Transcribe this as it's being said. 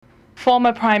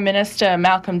Former Prime Minister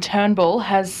Malcolm Turnbull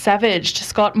has savaged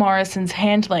Scott Morrison's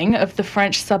handling of the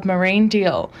French submarine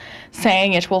deal,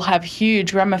 saying it will have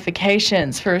huge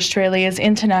ramifications for Australia's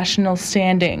international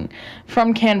standing.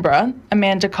 From Canberra,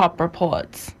 Amanda Kopp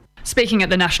reports. Speaking at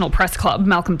the National Press Club,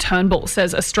 Malcolm Turnbull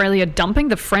says Australia dumping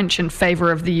the French in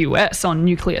favour of the US on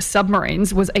nuclear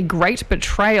submarines was a great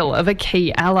betrayal of a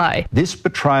key ally. This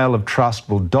betrayal of trust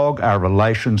will dog our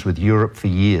relations with Europe for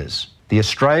years. The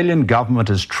Australian government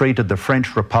has treated the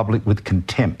French Republic with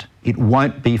contempt. It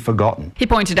won't be forgotten. He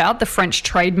pointed out the French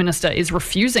Trade Minister is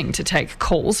refusing to take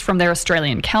calls from their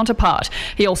Australian counterpart.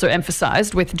 He also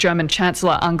emphasised, with German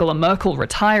Chancellor Angela Merkel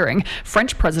retiring,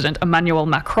 French President Emmanuel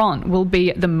Macron will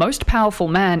be the most powerful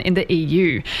man in the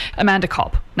EU. Amanda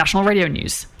Kopp, National Radio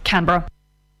News, Canberra.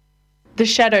 The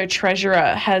Shadow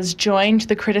Treasurer has joined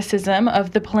the criticism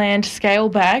of the planned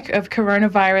scale-back of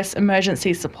coronavirus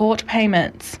emergency support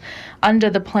payments.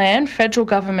 Under the plan, federal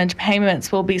government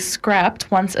payments will be scrapped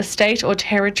once a state or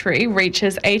territory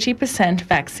reaches 80%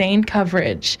 vaccine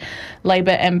coverage.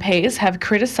 Labor MPs have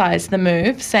criticised the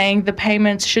move, saying the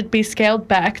payments should be scaled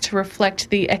back to reflect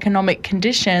the economic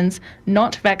conditions,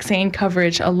 not vaccine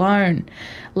coverage alone.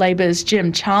 Labor's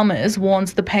Jim Chalmers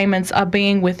warns the payments are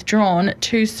being withdrawn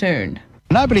too soon.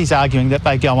 Nobody's arguing that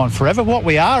they go on forever. What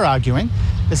we are arguing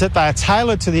is that they are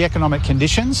tailored to the economic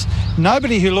conditions.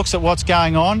 Nobody who looks at what's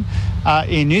going on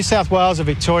in New South Wales or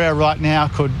Victoria right now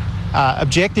could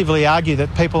objectively argue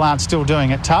that people aren't still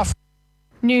doing it tough.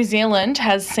 New Zealand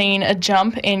has seen a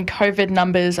jump in COVID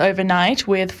numbers overnight,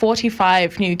 with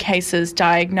 45 new cases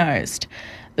diagnosed.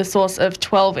 The source of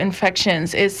 12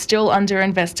 infections is still under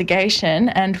investigation,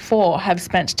 and 4 have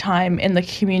spent time in the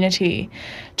community.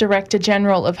 Director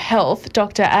General of Health,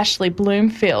 Dr. Ashley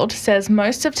Bloomfield, says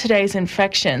most of today's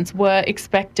infections were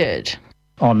expected.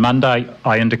 On Monday,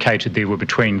 I indicated there were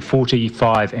between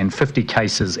 45 and 50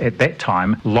 cases at that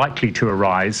time likely to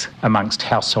arise amongst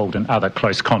household and other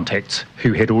close contacts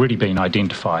who had already been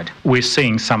identified. We're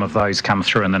seeing some of those come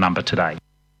through in the number today.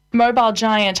 Mobile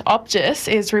giant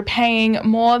Optus is repaying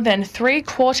more than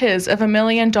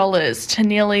 $750,000 to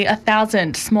nearly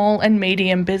 1,000 small and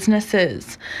medium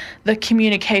businesses. The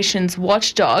communications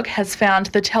watchdog has found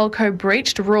the telco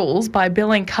breached rules by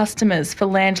billing customers for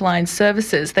landline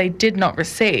services they did not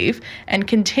receive and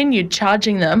continued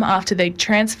charging them after they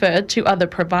transferred to other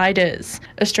providers.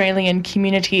 Australian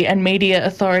Community and Media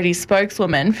Authority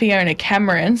spokeswoman Fiona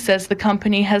Cameron says the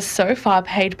company has so far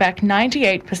paid back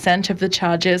 98% of the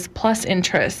charges plus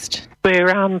interest.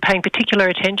 We're paying particular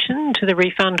attention to the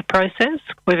refund process.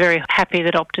 We're very happy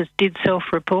that Optus did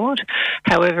self-report.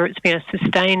 However, it's been a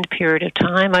sustained period of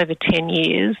time, over 10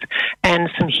 years, and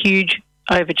some huge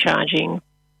overcharging.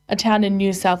 A town in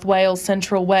New South Wales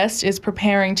Central West is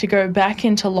preparing to go back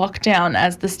into lockdown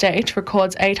as the state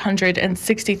records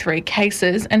 863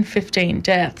 cases and 15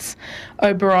 deaths.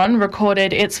 Oberon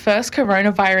recorded its first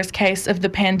coronavirus case of the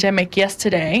pandemic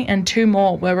yesterday, and 2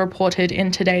 more were reported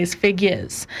in today's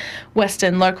figures.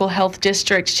 Western Local Health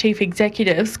District Chief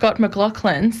Executive Scott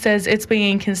McLaughlin says it's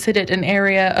being considered an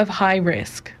area of high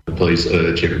risk. Please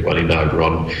urge everybody in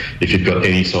Oberon, if you've got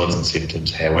any signs and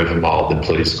symptoms, however mild, then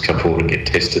please come forward and get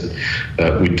tested.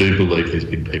 We do believe there's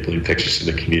been people infectious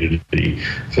in the community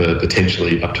for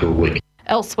potentially up to a week.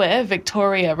 Elsewhere,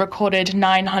 Victoria recorded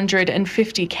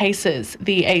 950 cases,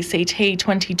 the ACT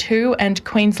 22, and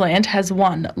Queensland has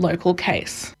 1 local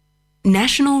case.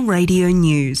 National Radio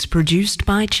News, produced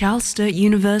by Charles Sturt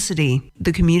University,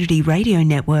 the Community Radio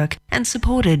Network, and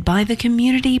supported by the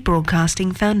Community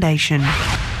Broadcasting Foundation.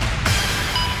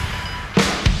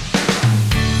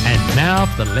 And now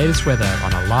for the latest weather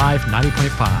on Alive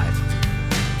 90.5.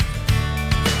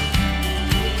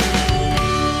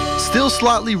 Still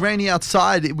slightly rainy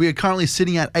outside. We are currently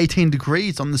sitting at 18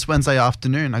 degrees on this Wednesday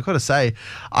afternoon. I got to say,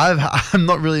 I'm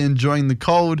not really enjoying the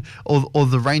cold or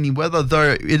the rainy weather,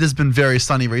 though it has been very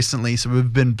sunny recently, so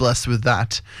we've been blessed with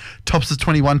that. Tops of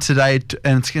 21 today,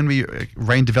 and it's going to be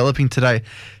rain developing today.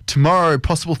 Tomorrow,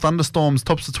 possible thunderstorms,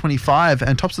 tops of 25,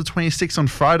 and tops of 26 on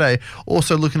Friday.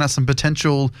 Also looking at some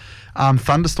potential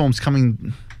thunderstorms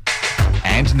coming.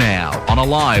 And now, on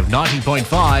Alive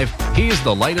 90.5, here's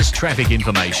the latest traffic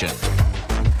information.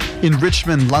 In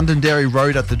Richmond, Londonderry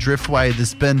Road at the Driftway,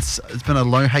 it's been a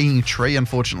low-hanging tree,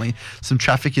 unfortunately. Some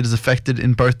traffic is affected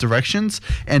in both directions.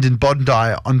 And in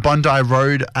Bondi, on Bondi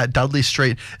Road at Dudley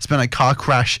Street, it's been a car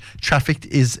crash. Traffic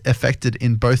is affected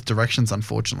in both directions,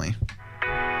 unfortunately.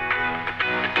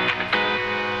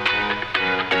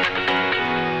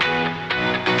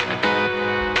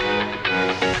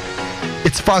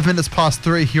 It's 5 minutes past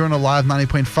 3 here on Alive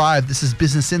 90.5. This is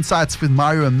Business Insights with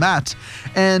Mario and Matt.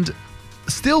 And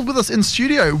still with us in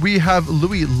studio, we have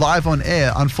Louis live on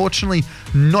air. Unfortunately,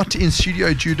 not in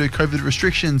studio due to COVID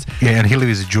restrictions. Yeah, and he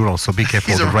lives in Jurel, so be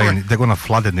careful of the rain. They're going to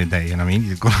flood in the day, you know what I mean?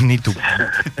 You're going to need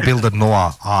to build a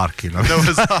Noah Ark, you know.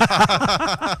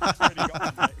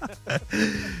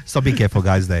 So be careful,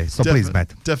 guys, there. So please,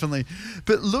 Matt. Definitely.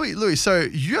 But Louis, so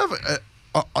you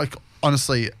have,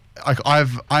 honestly, I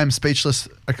am speechless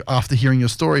after hearing your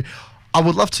story. I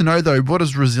would love to know, though, what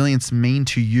does resilience mean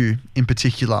to you in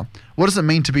particular? What does it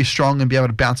mean to be strong and be able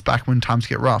to bounce back when times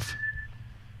get rough?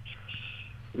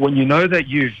 When you know that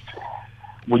you're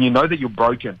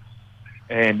broken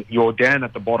and you're down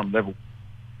at the bottom level,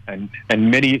 and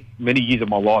many years of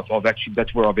my life,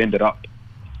 that's where I've ended up.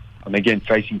 And again,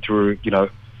 facing through,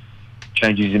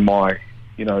 changes in my,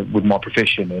 with my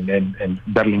profession and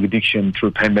battling addiction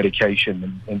through pain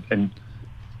medication and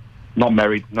not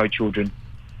married, no children,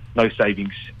 no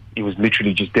savings. It was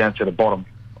literally just down to the bottom.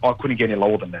 I couldn't get any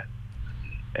lower than that.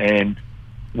 And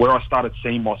where I started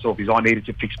seeing myself is I needed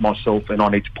to fix myself and I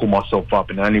need to pull myself up.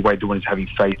 And the only way doing it is having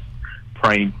faith,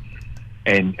 praying,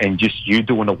 and just you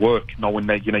doing the work, knowing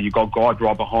that, you got God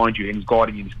right behind you and He's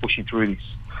guiding you and He's pushing through this.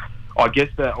 I guess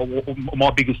that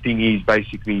my biggest thing is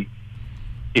basically,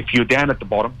 if you're down at the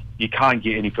bottom, you can't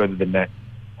get any further than that.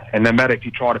 And no matter if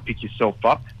you try to pick yourself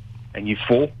up and you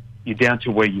fall, you're down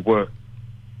to where you were.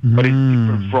 But it's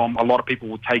different from a lot of people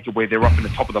will take it where they're up in the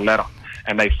top of the ladder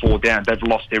and they fall down. They've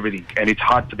lost everything, and it's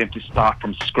hard for them to start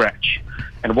from scratch.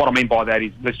 And what I mean by that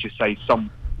is, let's just say some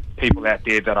people out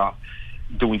there that are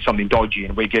doing something dodgy,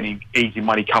 and we're getting easy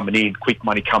money coming in, quick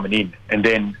money coming in, and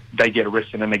then they get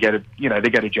arrested and they go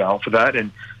to jail for that,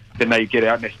 and then they get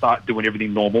out and they start doing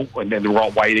everything normal and then the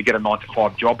right way. They get a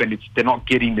 9-to-5 job, and they're not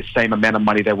getting the same amount of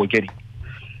money they were getting.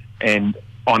 And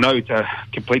I know it's a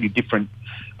completely different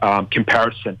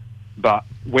comparison, but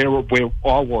where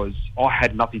I was, I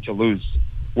had nothing to lose.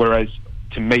 Whereas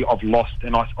to me, I've lost,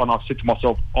 and I've said to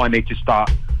myself, I need to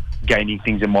start gaining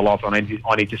things in my life. I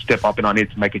need to step up, and I need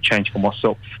to make a change for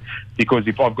myself. Because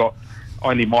if I've got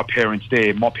only my parents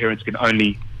there, my parents can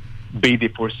only be there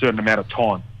for a certain amount of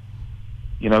time.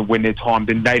 When they're time,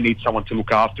 then they need someone to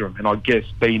look after them. And I guess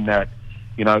being that,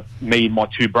 me and my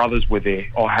two brothers were there,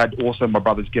 I had also my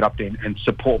brothers get up there and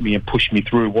support me and push me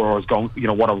through where I was going,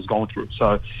 what I was going through.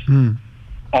 So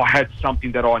I had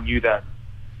something that I knew that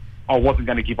I wasn't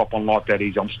going to give up on life that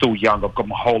easy. I'm still young. I've got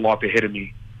my whole life ahead of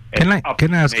me. Can I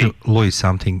ask you, Louis,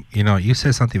 something? You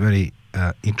said something very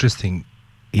interesting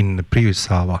in the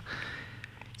previous hour.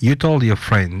 You told your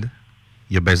friend,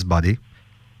 your best buddy,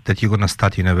 that you're going to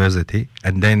start university,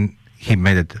 and then he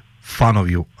made it fun of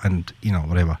you and,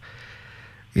 whatever.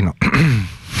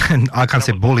 And I can't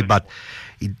say bully, but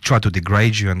he tried to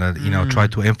degrade you and, try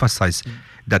to emphasize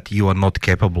that you are not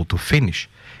capable to finish.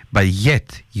 But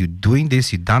yet, you're doing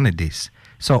this, you've done this.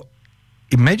 So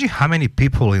imagine how many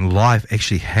people in life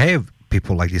actually have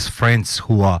people like these friends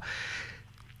who are,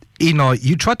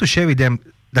 you try to share with them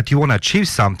that you want to achieve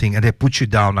something and they put you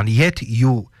down, and yet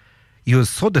you're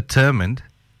so determined,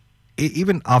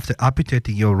 even after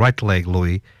amputating your right leg,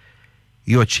 Louis,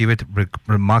 you achieved a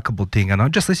remarkable thing. And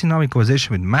I'm just listening now in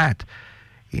conversation with Matt,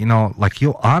 like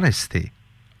your honesty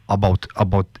about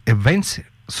events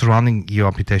surrounding your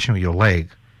amputation of your leg.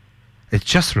 It's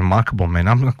just remarkable, man.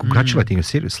 I'm congratulating you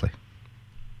seriously.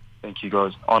 Thank you,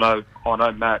 guys. I know,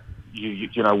 Matt. You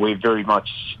know, we're very much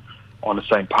on the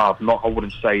same path. I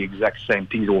wouldn't say exact same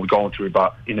things that we're going through,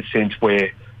 but in a sense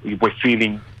where we're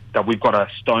feeling that we've got a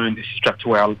stone strapped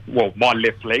to my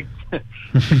left leg. I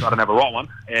don't have a right one.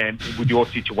 And with your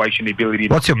situation, the ability...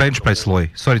 What's your bench press, Louis?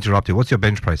 Sorry to interrupt you. What's your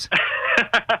bench press?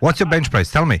 What's your bench press?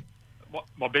 Tell me.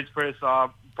 My bench press,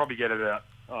 probably get it at...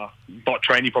 not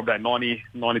training, probably about 90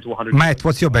 to 100. Matt,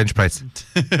 what's your bench press?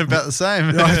 About the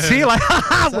same. See,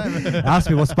 ask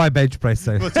me, what's my bench press?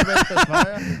 What's your bench press,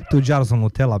 Mario? 2 jars of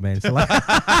Nutella, man. So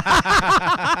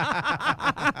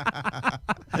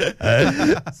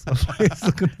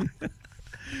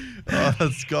oh,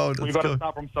 that's gold. You've got to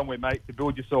start from somewhere, mate, to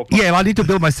build yourself up. Yeah, I need to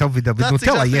build myself with Nutella.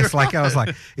 Exactly yes, right. I was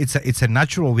like, it's a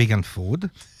natural vegan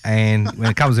food, and when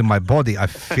it comes in my body, I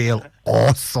feel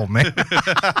awesome, man. You've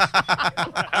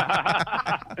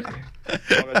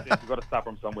got to start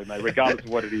from somewhere, mate, regardless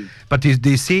of what it is. But do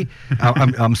you see?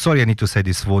 I'm sorry, I need to say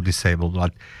this word disabled,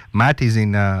 but Matt is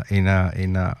in a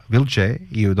wheelchair.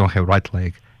 You don't have right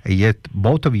leg, and yet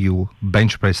both of you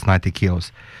bench press 90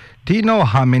 kilos. Do you know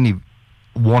how many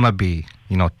wannabe,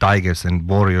 tigers and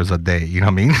warriors a day, you know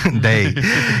what I mean?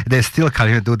 they still can't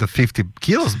even do the 50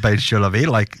 kilos bench, you know what I mean?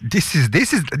 Like, this is,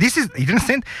 you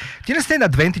understand the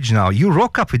advantage now? You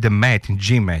rock up with the mat in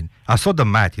gym, man. I saw the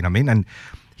mat, you know what I mean? And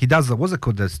He does what's it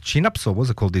called? The chin-ups or what's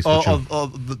it called? This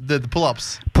the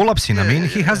pull-ups. Pull-ups, you know what I mean?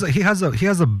 He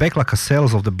has a back like a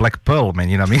sales of the Black Pearl, man.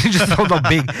 You know what I mean? Just so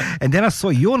big. And then I saw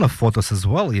you on the photos as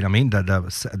well. You know what I mean?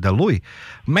 The Louis,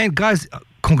 man, guys,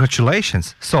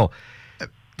 congratulations. So.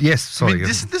 Yes, sorry. I mean,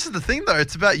 this is the thing, though.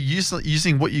 It's about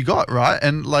using what you got, right?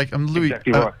 And like, I'm Louis,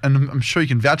 Exactly right. and I'm sure you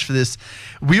can vouch for this.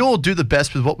 We all do the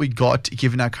best with what we got,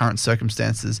 given our current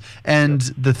circumstances. And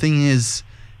the thing is,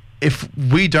 if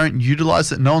we don't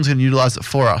utilize it, no one's going to utilize it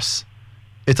for us.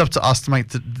 It's up to us to make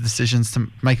the decisions to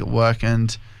make it work.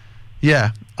 And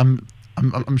yeah, I'm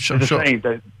sure. The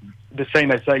saying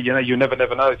they say, you know, you never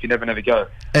know if you never go.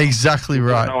 Exactly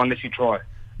right. No, unless you try.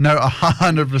 No,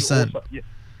 100%.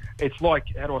 It's like,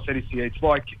 how do I say this here? It's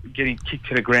like getting kicked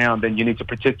to the ground and you need to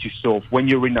protect yourself. When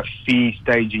you're in a fear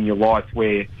stage in your life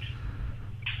when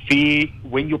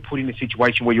you're put in a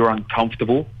situation where you're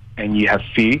uncomfortable and you have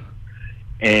fear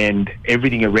and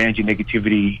everything around you,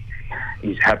 negativity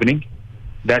is happening,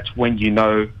 that's when you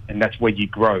know, and that's where you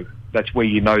grow. That's where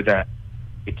you know that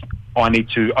I need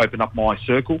to open up my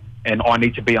circle and I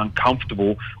need to be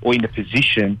uncomfortable or in a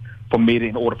position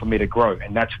in order for me to grow.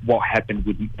 And that's what happened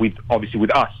with obviously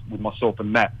with us, with myself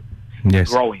and Matt. Yes.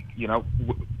 Growing, you know,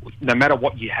 no matter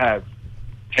what you have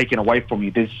taken away from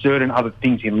you, there's certain other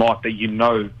things in life that you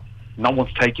know no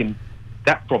one's taken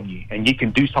that from you, and you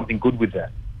can do something good with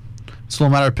that. It's all a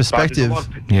matter of perspective.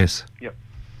 Yes. Yep.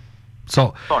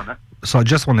 So, Sorry, Matt. So I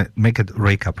just want to make a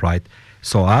recap, right?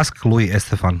 So ask Louis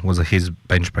Estefan was his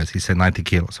bench press. He said 90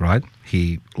 kilos, right?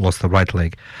 He lost the right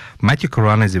leg. Matthew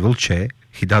Corona is a wheelchair.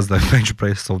 He does the bench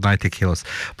press of 90 kilos.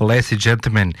 But ladies and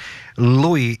gentlemen,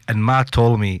 Louis and Matt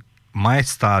told me my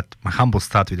humble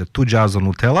start with the 2 jars of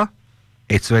Nutella.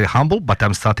 It's very humble, but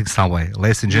I'm starting somewhere.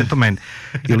 Ladies and gentlemen,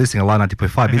 you're listening to Live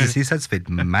 90.5 Business Insights with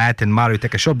Matt and Mario.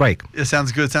 Take a short break. Yeah,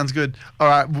 sounds good. All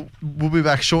right, we'll be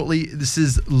back shortly. This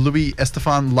is Louis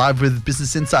Estefan live with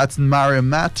Business Insights and Mario and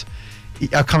Matt.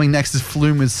 Upcoming next is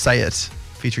Flume with Say It,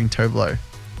 featuring Tovlo.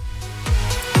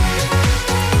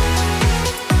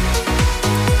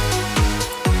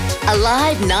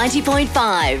 Alive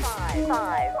 90.5.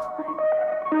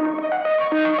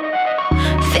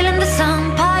 Feeling the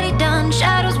sun, party done,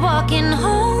 shadows walking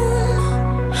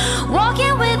home.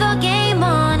 Walking with a game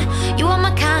on. You are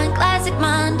my kind, classic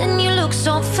mind, and you look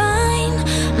so fine.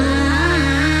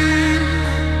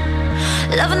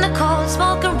 Loving the cold,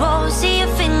 smoke and roll, see your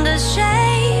fingers shake.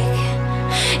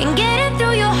 And getting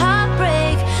through your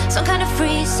heartbreak. Some kind of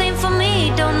free, same for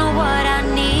me, don't know what I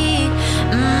need.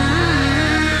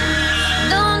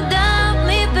 Don't doubt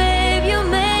me, babe, you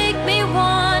make me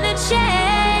wanna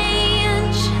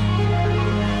change.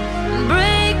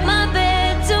 Break my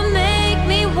bed to make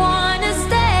me wanna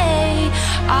stay.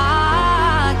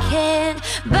 I can't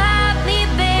buy me,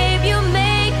 babe, you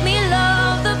make me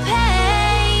love the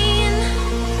pain.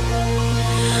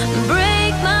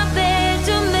 Break my bed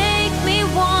to make me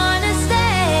wanna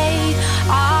stay.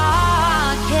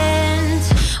 I can't.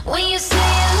 When you say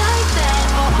it like that,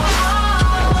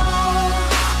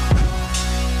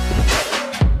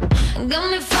 got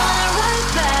me falling right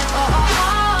back.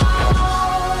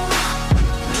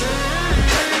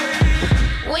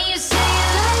 When you say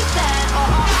it like that,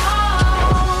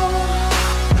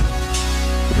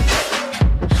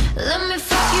 let me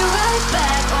fuck you right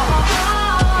back.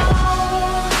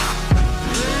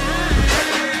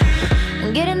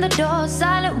 Get in the door,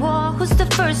 silent war. Who's the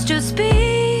first to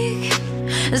speak?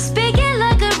 Speaking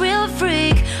like a real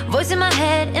freak. Voice in my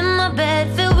head, in my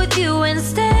bed, filled with you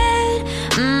instead.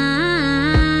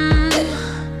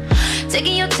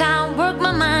 Taking your time, work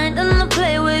my mind, and I'll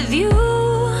play with you.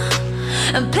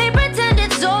 And play pretend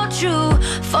it's all true.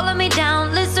 Follow me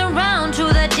down, listen round to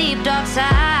that deep dark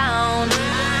sound.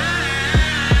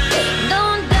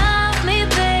 Don't doubt me,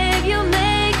 babe, you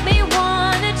make me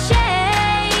wanna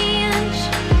change.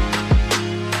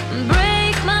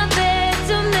 Break my bed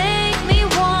to make me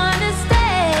wanna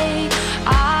stay. I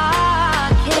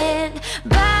can't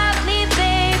buy me,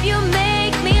 babe, you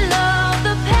make me love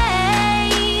the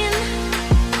pain.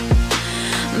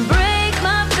 Break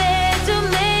my bed to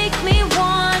make me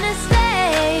wanna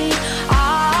stay.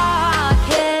 I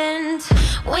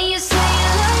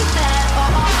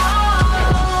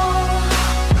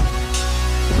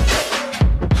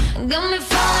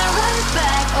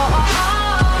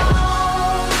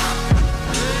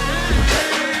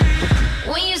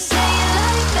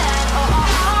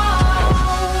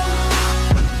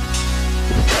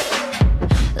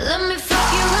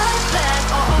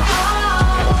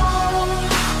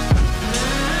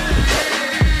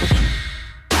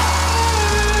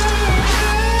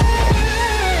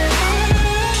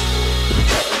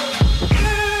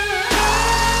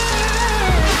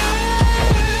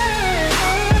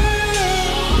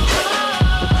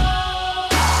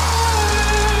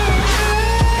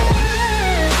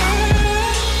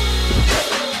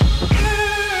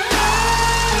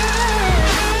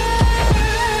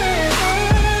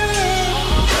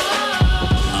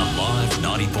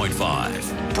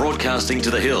broadcasting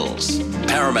to the Hills,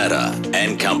 Parramatta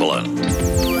and Cumberland.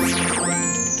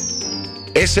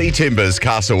 SE Timbers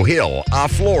Castle Hill are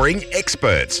flooring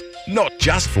experts. Not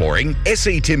just flooring,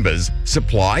 SE Timbers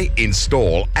supply,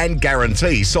 install and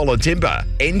guarantee solid timber,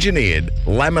 engineered,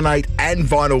 laminate and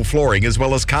vinyl flooring as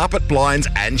well as carpet, blinds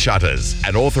and shutters.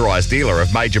 An authorised dealer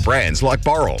of major brands like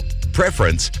Boral,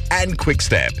 Preference and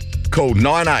Quickstep. Call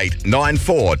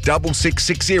 9894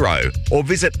 6660 or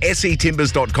visit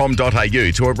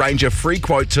setimbers.com.au to arrange a free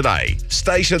quote today.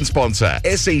 Station sponsor,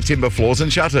 SE Timber Floors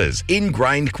and Shutters.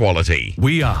 Ingrained quality.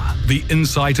 We are the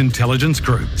Insight Intelligence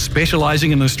Group,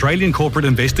 specialising in Australian corporate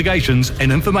investigations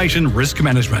and information risk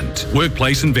management,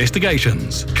 workplace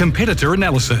investigations, competitor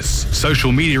analysis,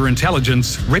 social media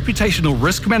intelligence, reputational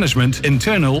risk management,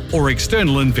 internal or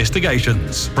external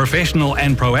investigations. Professional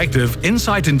and proactive,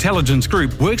 Insight Intelligence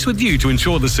Group works with you to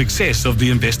ensure the success of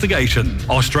the investigation.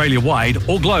 Australia-wide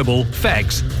or global,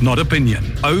 facts, not opinion.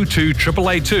 02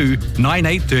 882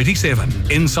 9837.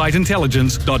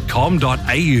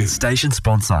 InsightIntelligence.com.au. Station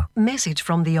sponsor. Message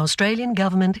from the Australian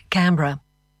Government, Canberra.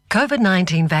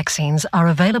 COVID-19 vaccines are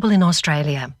available in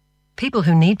Australia. People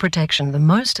who need protection the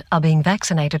most are being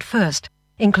vaccinated first,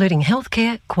 including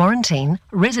healthcare, quarantine,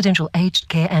 residential aged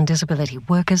care and disability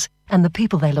workers, and the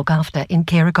people they look after in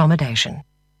care accommodation.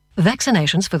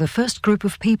 Vaccinations for the first group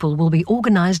of people will be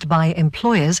organised by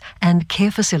employers and care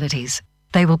facilities.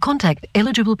 They will contact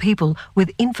eligible people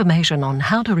with information on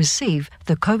how to receive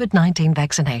the COVID-19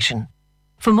 vaccination.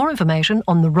 For more information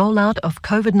on the rollout of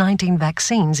COVID-19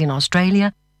 vaccines in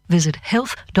Australia, visit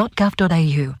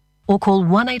health.gov.au or call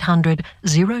 1800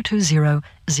 020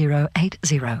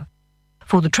 080.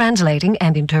 For the translating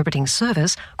and interpreting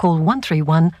service, call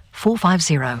 131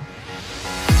 450.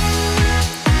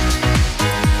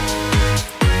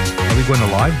 Are we going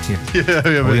live? Yeah,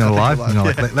 Are we going live? live. You know,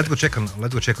 Yeah. let's go check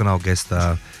on our guest,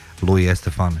 Louis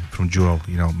Estefan from Jurel.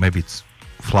 You know, maybe it's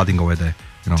flooding over there.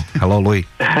 You know, hello, Louis.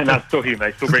 No, still here,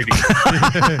 mate. Still breathing.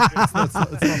 It's not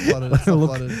flooded. It's not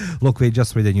flooded. Look, we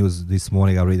just read the news this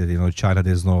morning. I read that, you know, China,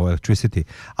 there's no electricity.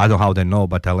 I don't know how they know,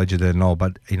 but allegedly they know.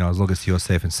 But, you know, as long as you're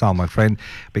safe and sound, my friend,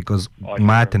 because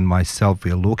Matt and myself,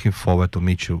 we are looking forward to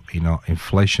meet you, you know, in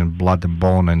flesh and blood and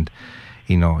bone and,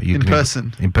 you know, you In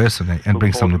person, and bring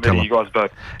some Nutella. You guys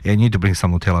both. Yeah, you need to bring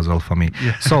some Nutella as well for me.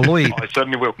 Yeah. So, Louis, I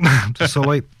certainly will. so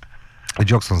Louis, the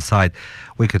jokes on side,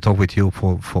 we could talk with you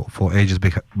for ages,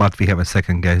 but we have a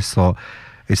second guest. So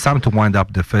it's time to wind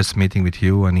up the first meeting with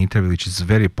you, an interview which is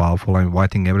very powerful. I'm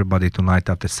inviting everybody tonight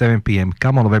after 7 p.m.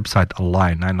 Come on the website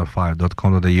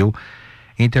alive905.com.au.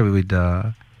 Interview with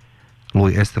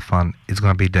Louis Estefan. It's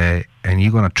going to be there, and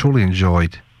you're going to truly enjoy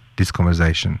this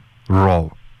conversation.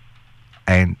 Raw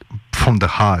and from the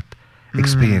heart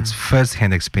experience,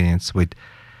 first-hand experience with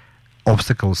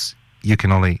obstacles you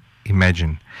can only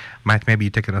imagine. Matt, maybe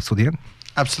you take it us to the end?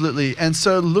 Absolutely. And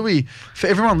so, Louis, for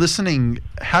everyone listening,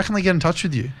 how can they get in touch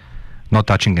with you? Not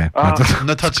touching it. Not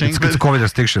touching. It's COVID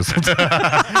restrictions.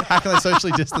 How can I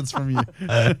socially distance from you?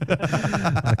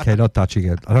 Okay, not touching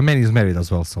it. The man is married as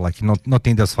well, so like not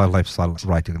in this lifestyle,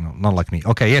 right? You know, not like me.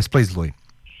 Okay, yes, please, Louis.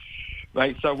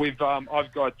 Mate, so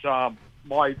I've got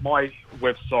my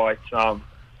website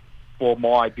for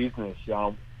my business.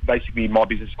 Basically, my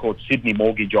business is called Sydney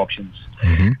Mortgage Options.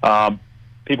 Mm-hmm.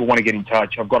 People want to get in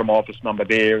touch. I've got my office number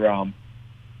there.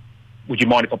 Would you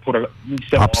mind if I put it?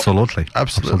 Absolutely.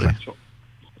 It's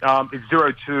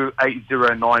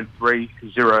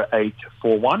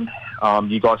 0280930841.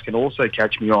 You guys can also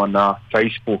catch me on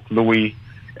Facebook, Louis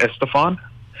Estefan,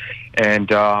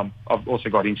 and I've also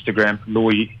got Instagram,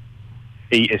 Louis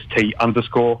EST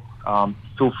 _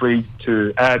 feel free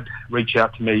to reach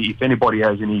out to me if anybody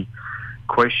has any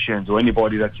questions or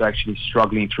anybody that's actually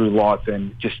struggling through life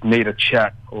and just need a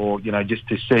chat, or you know, just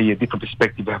to see a different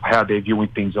perspective of how they're viewing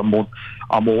things. I'm all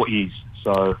ears.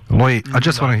 So, Louis, I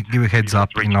just want to give you a heads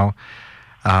up. You know,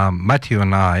 Matthew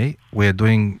and I, we're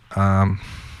doing,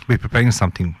 we're preparing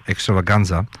something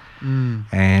extravaganza,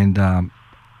 and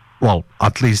well,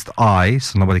 at least so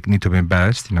nobody need to be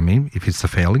embarrassed. You know what I mean? If it's a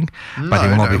failing, but it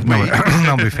will not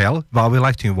be fail. But we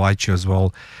like to invite you as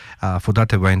well. For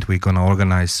that event, we're going to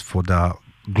organize for the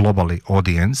globally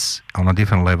audience on a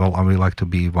different level, and we like to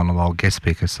be one of our guest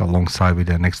speakers alongside with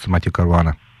next to Matthew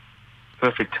Caruana.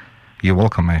 Perfect. You're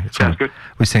welcome, man. Sounds good.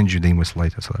 We send you the invoice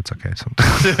later, so that's okay. So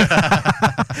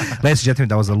ladies and gentlemen,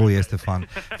 that was Louis Estefan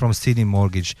from Sydney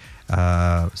Mortgage.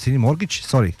 Sydney Mortgage?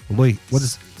 Sorry, Louis, what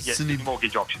is... Yes, Sydney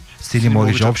Mortgage Options. Sydney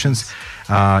Mortgage Options.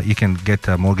 You can get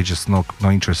mortgages no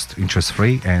interest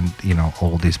free, and you know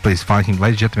all this. Please find him,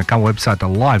 ladies and gentlemen. Come website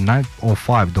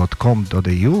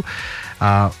alive905.com.au.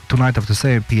 Tonight after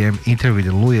 7 p.m. interview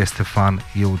with Louis Estefan.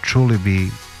 You'll truly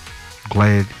be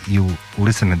glad you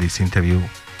listened to this interview.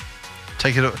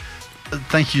 Take it.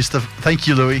 Thank you, Steph. Thank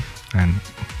you, Louis. And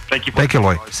thank you,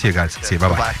 Louis. See you guys. See you.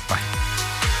 Bye-bye. Bye.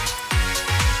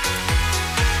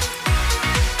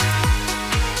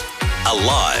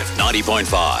 Alive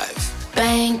 90.5.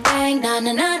 Bang, bang, na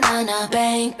na na na na.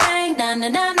 Bang, bang, na na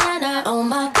na na na. Oh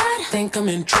my God, think I'm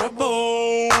in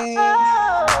trouble.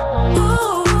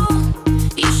 Ooh,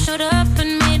 you showed up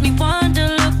and made me wonder,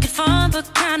 looking fun but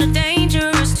kinda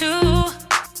dangerous too.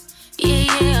 Yeah,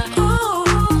 yeah. Ooh,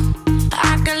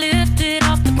 I got lifted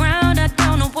off the ground. I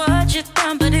don't know what you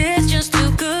done, but it's just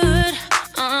too good.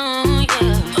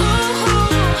 Yeah. Ooh,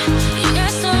 you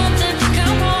got something think I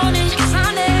want it, 'cause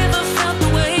I never felt the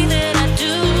way that I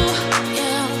do.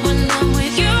 Yeah, when I'm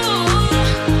with you,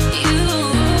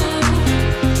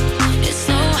 it's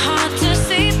so hard to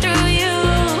see through you,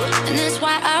 and that's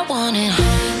why I want it.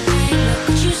 Bang, bang, look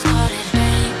what you started.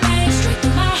 Bang, bang, straight to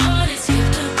my heart. It's hip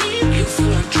to beat. You feel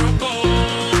like trouble.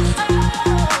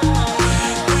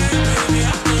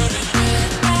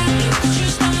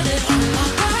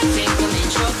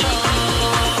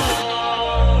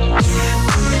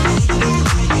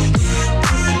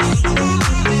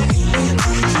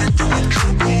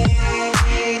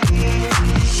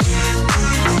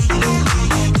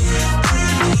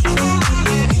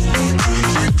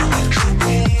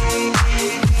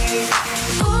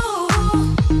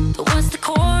 But what's the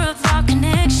core of our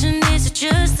connection? Is it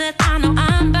just that I know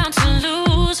I'm bound to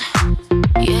lose?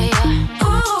 Yeah, yeah.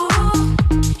 Ooh,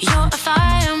 you're a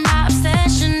fire, my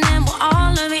obsession, and will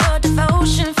all of your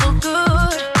devotion feel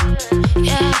good?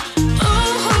 Yeah.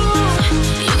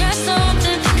 Ooh, you got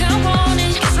something think I want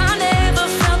it, 'cause I never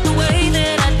felt the way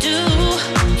that I do.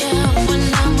 Yeah, when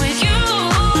I'm with you,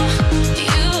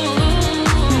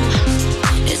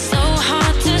 it's so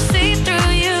hard to see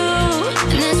through you,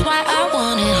 and that's why I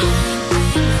want it. Bang,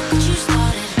 bang, look what you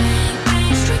started. Bang,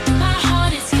 bang, straight to my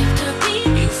heart. It's hip to beat.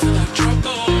 You feel like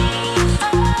trouble.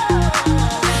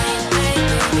 Bang, bang,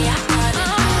 baby, I got it.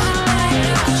 Bang,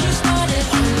 look what you started.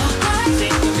 Oh my God,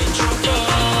 think I'm in trouble.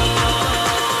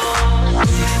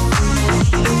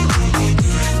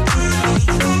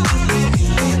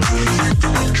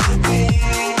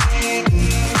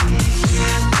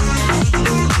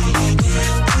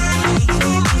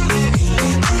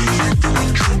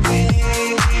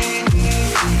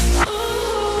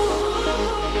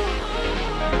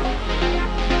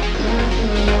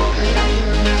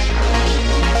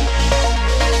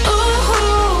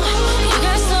 Ooh, you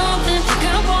got something think I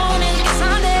want it, 'cause I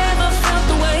never felt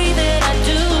the way that I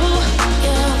do.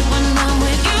 Yeah, when I'm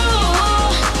with you,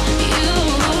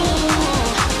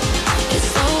 it's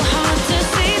so hard to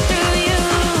see through you,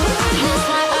 and that's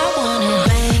why I want it.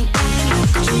 Bang, bang,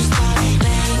 look what you started.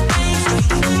 Bang, bang, straight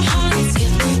to my heart. It's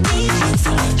hip to beat. You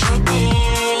feel like trouble.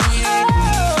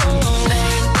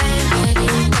 Bang, bang, baby, I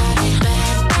got it.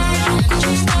 Bang, bang, look what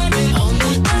you started. Oh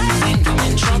my God, think I'm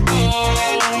in trouble.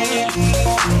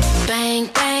 Bang,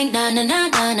 bang, na na na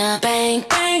na na. Bang,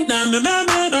 bang, na na na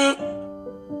na na.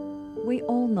 We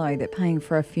all know that paying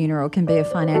for a funeral can be a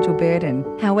financial burden.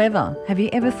 However, have you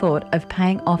ever thought of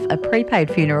paying off a prepaid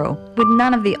funeral? With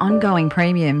none of the ongoing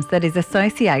premiums that is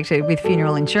associated with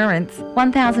funeral insurance,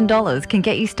 $1,000 can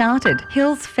get you started.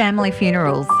 Hills Family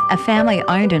Funerals, a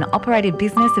family-owned and operated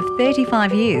business of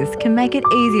 35 years, can make it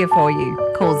easier for you.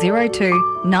 Call 02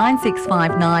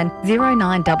 9659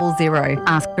 0900.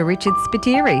 Ask for Richard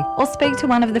Spiteri or speak to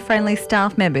one of the friendly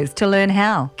staff members to learn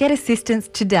how. Get assistance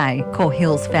today. Call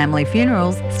Hills Family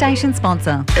Funerals, station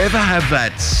sponsor. Ever have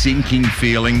that sinking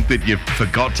feeling that you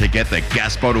forgot to get the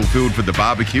gas bottle filled for the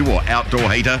barbecue or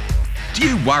outdoor heater? Do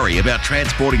you worry about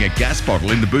transporting a gas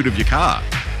bottle in the boot of your car?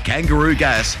 Kangaroo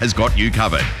Gas has got you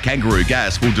covered. Kangaroo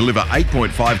Gas will deliver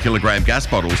 8.5 kilogram gas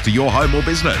bottles to your home or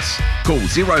business. Call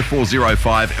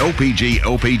 0405 LPG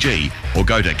LPG or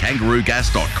go to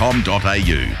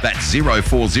kangaroogas.com.au. That's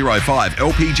 0405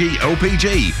 LPG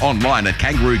LPG. Online at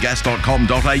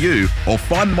kangaroogas.com.au or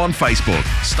find them on Facebook.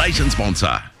 Station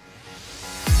sponsor.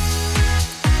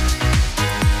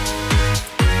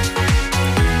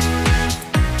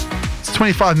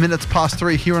 25 minutes past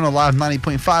 3 here on Alive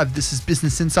 90.5. This is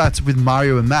Business Insights with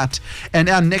Mario and Matt. And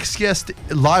our next guest,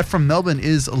 live from Melbourne,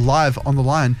 is live on the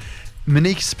line,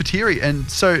 Moniquea Spiteri. And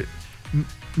so,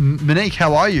 Monique,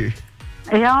 how are you?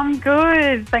 Yeah, I'm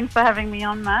good. Thanks for having me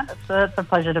on, Matt. It's a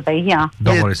pleasure to be here.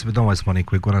 Don't worry,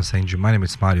 Monique. We're gonna send you. My name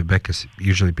is Mario Beckes.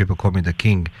 Usually people call me the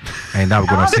King, and I'm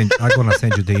gonna send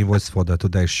you the invoice for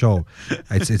today's show.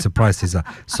 It's a price.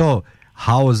 So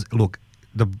look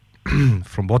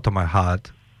from bottom of my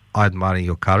heart, I admire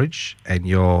your courage and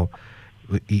your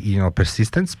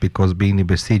persistence, because being in the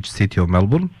besieged city of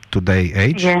Melbourne today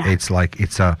age, it's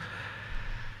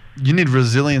You need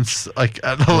resilience, like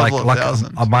at a level of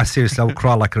 1,000. My seriously, I will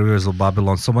cry like a rivers of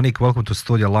Babylon. So, Monique, welcome to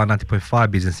Studio Line 90.5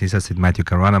 Business Insights with Matthew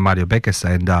Caruana, Mario Beckes.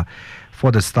 And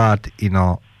for the start,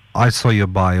 I saw your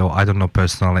bio. I don't know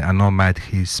personally. I know Matt,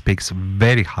 he speaks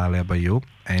very highly about you.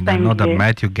 And I know that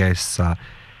Matthew gets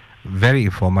very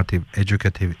informative,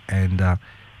 educative, and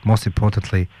most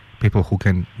importantly, people who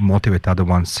can motivate other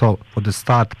ones. So, for the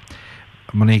start,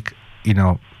 Monique,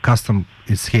 Custom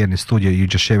is here in the studio. You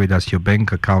just share with us your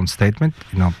bank account statement,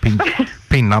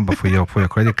 PIN number for your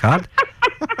credit card.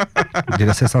 Did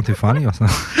I say something funny or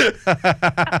something?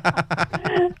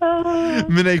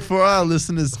 Monique, for our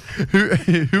listeners, who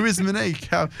is Monique?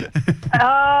 So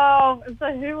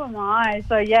who am I?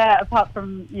 So apart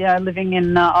from living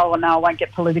in I won't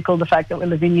get political. The fact that we're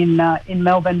living in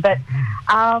Melbourne, but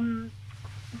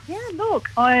look,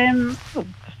 I'm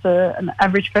an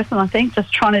average person, I think,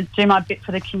 just trying to do my bit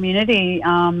for the community.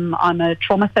 I'm a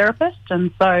trauma therapist, and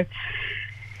so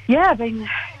I've been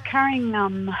carrying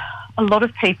a lot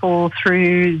of people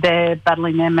through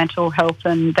battling their mental health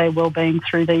and their well-being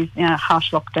through these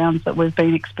harsh lockdowns that we've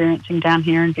been experiencing down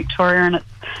here in Victoria, and it's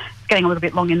getting a little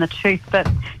bit long in the tooth. But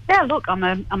look, I'm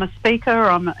a speaker,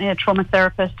 I'm a trauma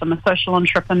therapist, I'm a social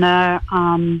entrepreneur.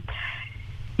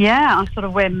 I sort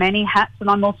of wear many hats, and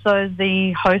I'm also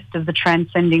the host of the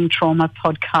Transcending Trauma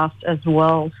podcast as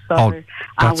well. So,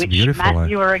 that's which beautiful. Matt,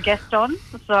 you were a guest on.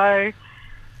 So,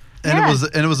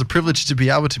 it was a privilege to be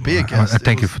able to be a guest.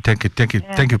 Thank you for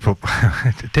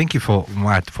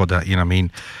Matt for the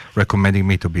recommending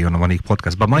me to be on the Monique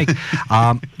podcast. But Monique,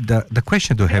 the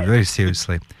question to have very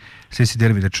seriously, since you're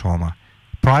dealing with the trauma,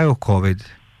 prior COVID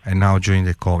and now during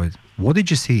the COVID, what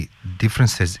did you see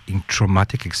differences in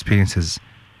traumatic experiences?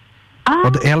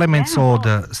 Or the elements or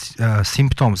the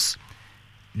symptoms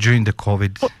during the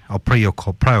COVID or prior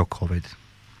COVID?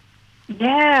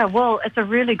 Yeah, well, it's a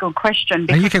really good question.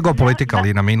 And you can go political,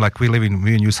 like we live in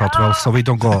New South Wales, so we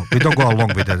don't go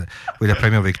along with the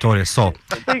Premier Victoria. So,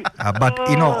 but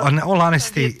in all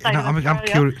honesty, I'm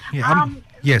curious.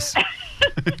 Yes.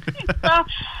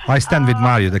 I stand with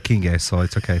Mario, the king, so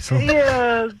it's okay. So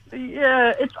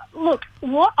Look,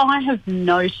 what I have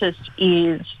noticed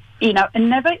is, and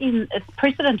never in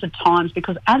precedented times,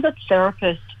 because as a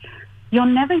therapist, you're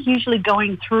never usually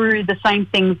going through the same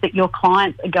things that your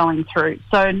clients are going through.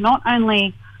 So not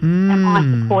only am I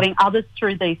supporting others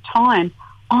through these times,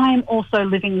 I'm also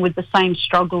living with the same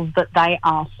struggles that they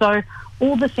are. So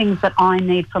all the things that I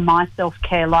need for my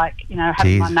self-care, like,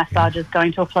 having my massages,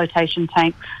 going to a flotation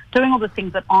tank, doing all the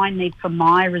things that I need for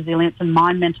my resilience and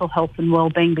my mental health and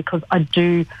well-being, because I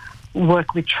do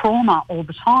work with trauma all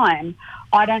the time,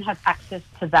 I don't have access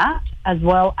to that, as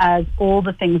well as all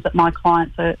the things that my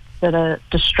clients that are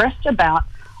distressed about.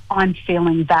 I'm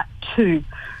feeling that too.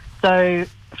 So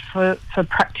for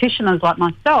practitioners like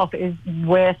myself,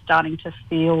 we're starting to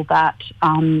feel that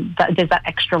there's that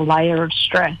extra layer of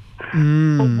stress.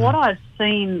 But what I've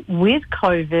seen with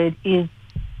COVID is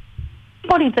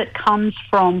anybody that comes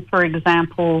from, for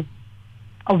example,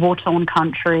 a war-torn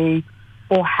country,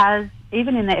 or has,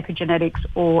 even in their epigenetics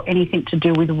or anything to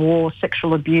do with war,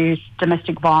 sexual abuse,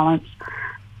 domestic violence,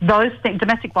 those things,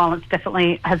 domestic violence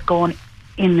definitely has gone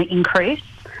in the increase,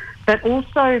 but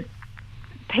also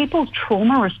people's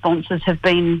trauma responses have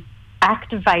been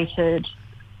activated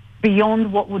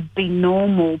beyond what would be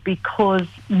normal, because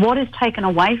what is taken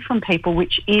away from people,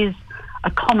 which is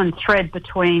a common thread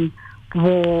between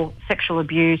war, sexual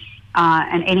abuse,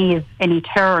 and any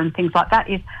terror and things like that,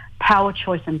 is power,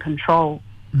 choice and control.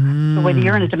 So whether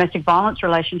you're in a domestic violence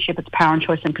relationship, it's power and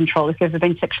choice and control. If you've ever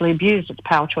been sexually abused, it's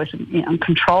power, choice and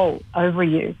control over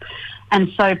you.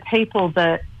 And so people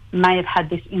that may have had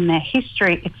this in their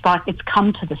history, it's like it's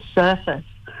come to the surface.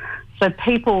 So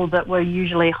people that were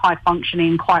usually high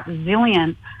functioning, quite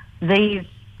resilient, these,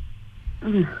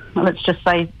 let's just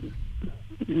say,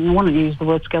 I want to use the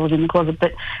word skeleton in the closet,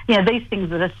 but these things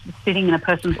that are sitting in a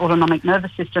person's autonomic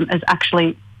nervous system is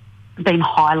actually been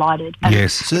highlighted. And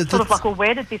yes. So it's sort of like, well,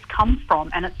 where did this come from?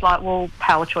 And it's like, well,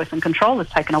 power, choice and control is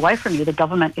taken away from you. The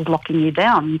government is locking you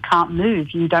down. You can't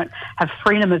move. You don't have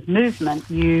freedom of movement.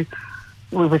 We've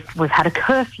had a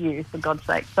curfew, for God's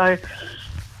sake. So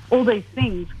all these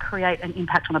things create an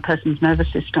impact on a person's nervous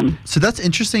system. So that's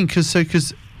interesting,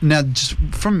 because now, just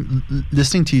from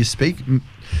listening to you speak,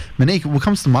 Monique, what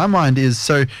comes to my mind is,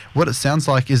 so what it sounds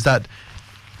like is that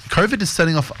COVID is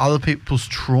setting off other people's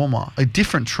trauma, a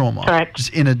different trauma, correct,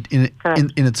 just in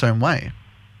its own way.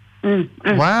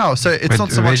 Wow. So it's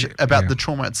not so much about the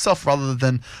trauma itself, rather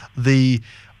than the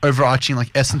overarching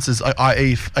essences,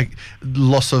 i.e.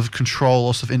 loss of control,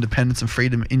 loss of independence and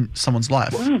freedom in someone's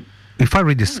life. if I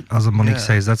read this, as Monique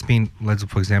says, that's been, let's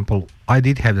for example, I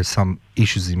did have some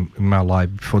issues in my life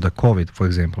before the COVID, for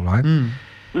example, right?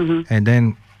 Mm-hmm. And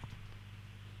then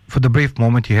for the brief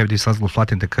moment, you have this little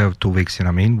flat in the curve 2 weeks, you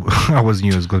know what I mean? I was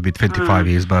new, it's going to be 25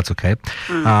 years, but that's okay.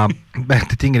 But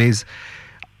the thing is,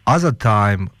 as the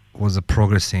time was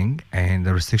progressing and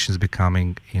the restrictions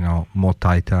becoming, more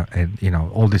tighter and,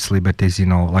 all these liberties,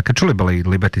 like I truly believe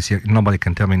liberties, nobody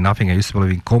can tell me nothing. I used to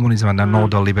believe in communism and I know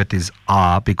the liberties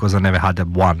are because I never had that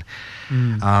one.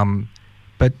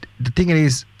 But the thing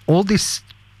is, all these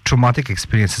traumatic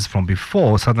experiences from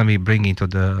before suddenly bring into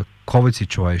the COVID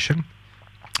situation.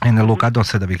 And look, I don't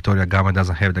say the Victoria government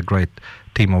doesn't have the great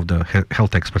team of the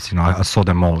health experts. I saw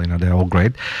them all. They're all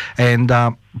great. And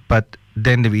but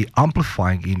then we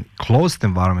amplifying in closed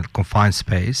environment, confined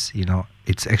space.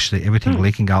 It's actually everything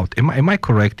leaking out. Am I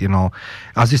correct?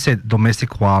 As you said,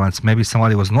 domestic violence. Maybe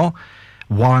somebody was not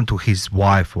violent to his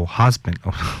wife or husband.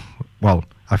 Well,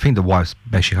 I think the wife's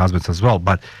basically husbands as well.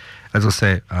 But as I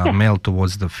say, male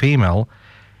towards the female.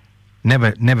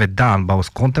 Never done, but was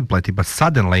contemplated, but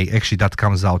suddenly actually that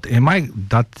comes out. Am I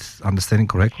that understanding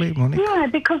correctly, Monique? Yeah,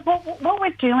 because what we're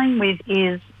dealing with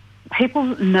is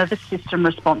people's nervous system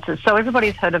responses. So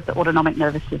everybody's heard of the autonomic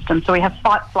nervous system. So we have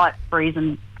fight, flight, freeze,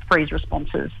 and freeze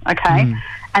responses, okay?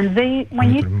 And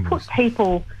when you put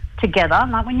people together,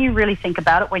 like when you really think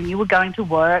about it, when you were going to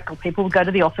work or people would go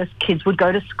to the office, kids would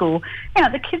go to school,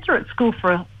 the kids are at school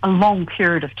for a long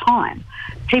period of time.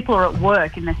 People are at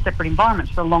work in their separate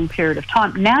environments for a long period of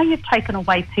time. Now you've taken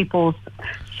away people's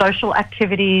social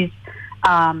activities,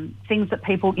 things that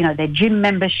people, their gym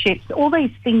memberships, all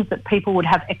these things that people would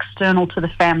have external to the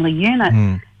family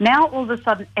unit. Now all of a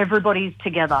sudden everybody's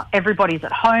together. Everybody's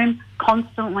at home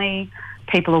constantly.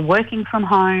 People are working from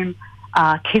home.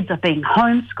 Kids are being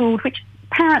homeschooled, which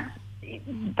parents,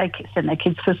 they send their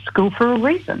kids to school for a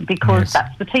reason because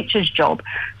that's the teacher's job.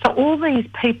 So all these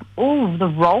people, all of the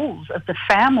roles of the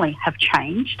family have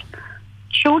changed.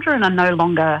 Children are no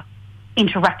longer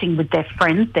interacting with their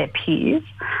friends, their peers.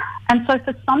 And so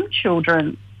for some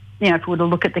children, if we were to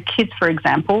look at the kids, for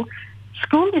example,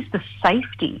 school is the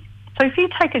safety. So if you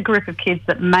take a group of kids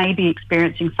that may be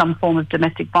experiencing some form of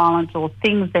domestic violence or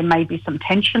things, there may be some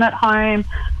tension at home,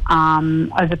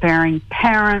 overbearing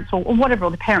parents or whatever,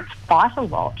 or the parents fight a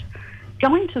lot,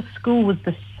 going to school was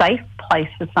the safe place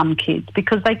for some kids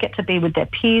because they get to be with their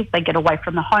peers, they get away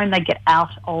from the home, they get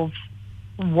out of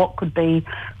what could be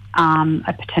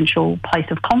a potential place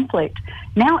of conflict.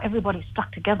 Now everybody's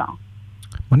stuck together.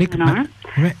 Monique,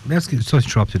 let's get so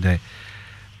interrupt today.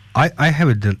 I have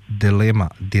a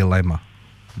dilemma.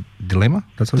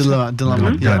 That's what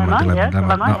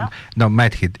dilemma. No,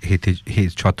 Matt, he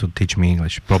tried to teach me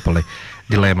English properly.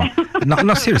 Dilemma.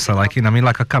 No, seriously. I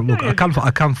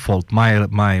can't fault my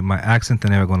accent.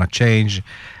 I'm never gonna change.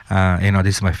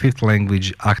 This is my fifth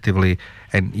language actively,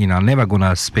 and I'm never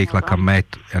gonna speak like a Matt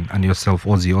and yourself,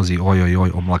 Aussie, oi, or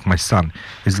like my son.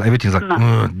 Everything's like,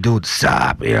 dude,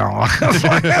 stop, give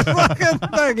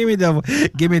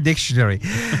me a dictionary.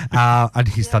 And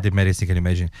he studied medicine, can you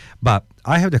imagine? But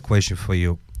I have the question for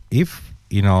you. If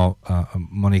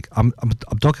Monique, I'm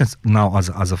talking now as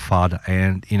a father,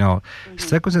 and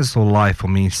circumstances of life for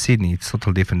me in Sydney, it's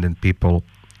totally different than people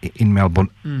in Melbourne.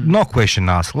 No question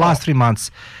asked. Last 3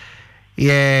 months,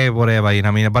 whatever,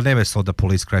 but never saw the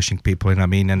police crashing people,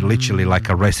 and literally like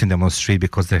arresting them on the street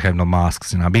because they have no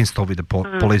masks. I've been stopped with the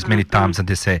police many times, and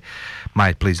they say,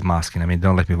 "Mate, please mask."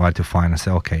 Don't let me write to fine. I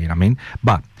say, okay,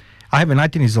 But I have a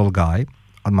 19-year-old guy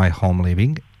at my home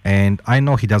living, and I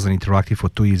know he doesn't interact for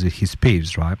 2 years with his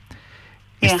peers, right?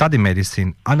 He studied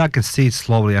medicine, and I can see it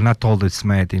slowly, and I told this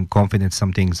mate in confidence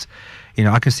some things,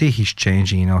 I can see he's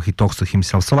changing, he talks to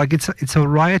himself. So it's a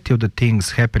variety of the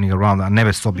things happening around I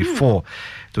never saw before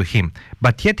to him.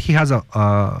 But yet he has a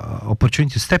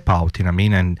opportunity to step out,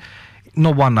 and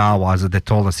not 1 hour, as they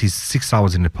told us, he's 6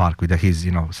 hours in the park with his,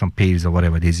 some peers or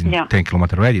whatever it is in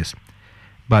 10-kilometer radius.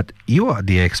 But you are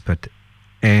the expert.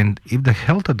 And if the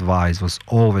health advice was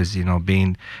always,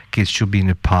 being kids should be in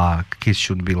the park, kids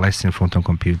should be less in front of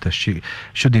computers,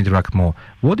 should interact more.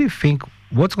 What do you think,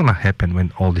 what's going to happen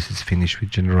when all this is finished with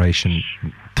generation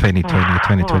 2020,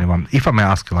 2021? If I may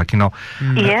ask you,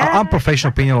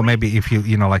 unprofessional opinion, or maybe if you,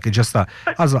 just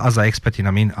as an expert,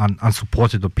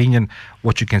 unsupported opinion,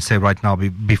 what you can say right now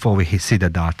before we see the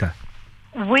data?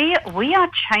 We are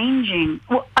changing.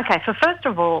 Well, okay, so first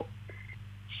of all,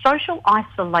 social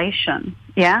isolation,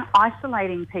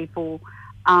 isolating people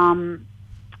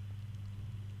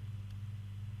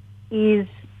is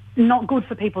not good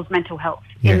for people's mental health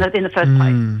in the first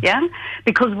place,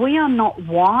 because we are not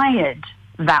wired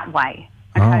that way,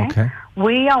 okay?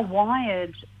 We are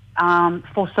wired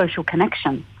for social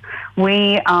connection.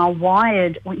 We are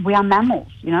wired, we are mammals,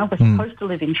 we're supposed to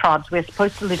live in tribes, we're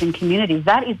supposed to live in communities.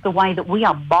 That is the way that we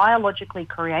are biologically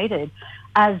created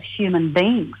as human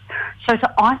beings. So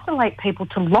to isolate people,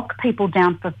 to lock people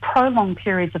down for prolonged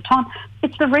periods of time,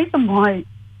 it's the reason why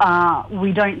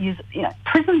we don't use,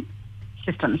 prison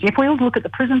systems. If we look at the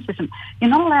prison system, you're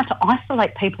not allowed to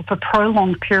isolate people for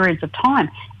prolonged periods of time.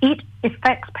 It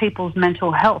affects people's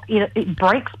mental health. It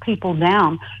breaks people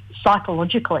down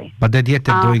psychologically. But that yet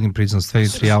they're doing in prisons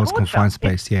 33 hours confined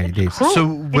space. It is. Cruel. So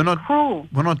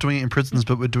we're not doing it in prisons,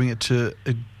 but we're doing it to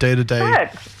a day-to-day.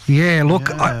 Correct. Yeah, look,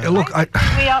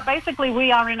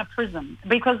 we are in a prison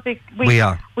because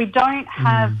we don't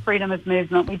have freedom of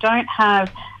movement. We don't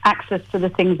have access to the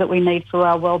things that we need for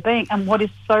our well-being. And what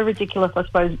is so ridiculous, I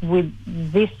suppose, with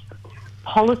this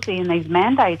policy and these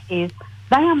mandates is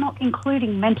they are not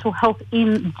including mental health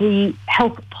in the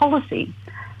health policy.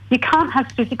 You can't have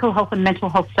physical health and mental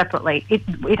health separately.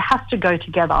 It has to go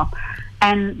together.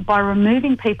 And by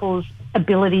removing people's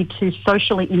ability to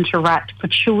socially interact, for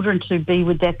children to be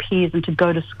with their peers and to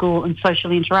go to school and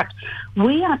socially interact,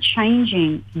 we are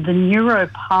changing the neuro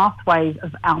pathways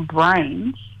of our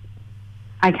brains,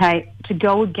 to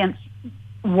go against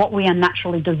what we are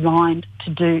naturally designed to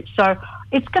do. So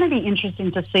it's going to be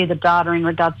interesting to see the data in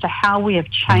regards to how we have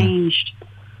changed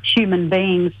human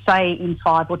beings, say, in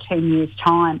 5 or 10 years'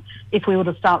 time, if we were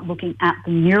to start looking at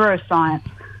the neuroscience,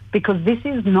 because this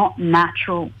is not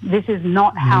natural. This is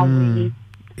not how we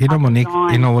Monique,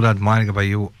 what I'm admiring about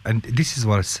you, and this is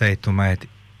what I say to Matt,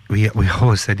 we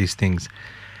always say these things.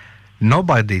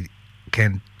 Nobody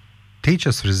can teach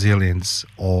us resilience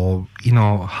or,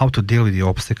 how to deal with the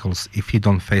obstacles if you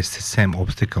don't face the same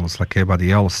obstacles like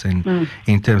everybody else in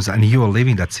terms, and you are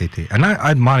living that city. And I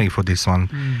admire you for this one.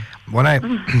 When I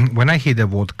hear the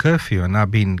word curfew, and I've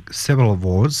been several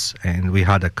wars, and we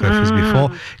had a curfews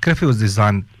before. Curfew was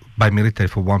designed by military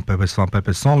for one purpose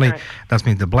only. Right. That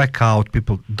means the blackout,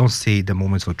 people don't see the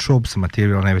movements of troops,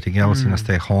 material and everything else,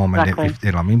 stay home. Exactly.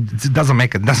 And it doesn't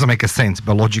make a sense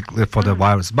biologically for the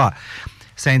virus. But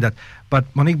saying that, but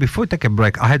Monique, before we take a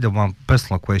break, I had one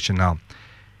personal question now.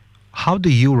 How do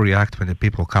you react when the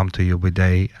people come to you with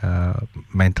their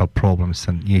mental problems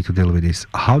and you need to deal with this?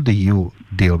 How do you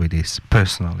deal with this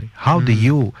personally? How do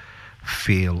you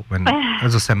feel when,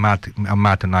 as I say,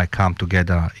 Matt and I come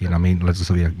together, let's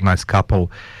just be a nice couple,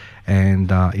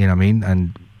 and,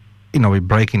 and, we're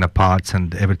breaking apart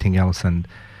and everything else, and,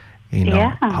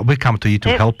 we come to you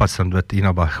to help us, but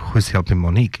who's helping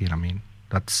Monique,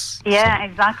 That's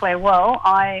exactly. Well,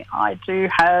 I do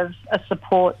have a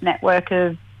support network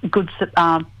of good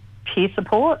peer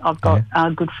support. I've got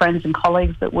good friends and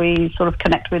colleagues that we sort of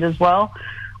connect with as well.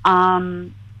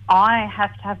 I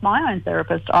have to have my own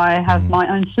therapist. I have my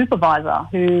own supervisor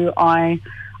who I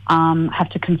have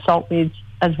to consult with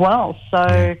as well.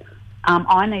 So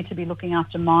I need to be looking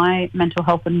after my mental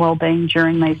health and well-being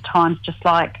during these times, just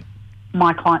like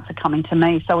my clients are coming to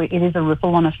me. So it is a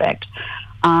ripple-on effect.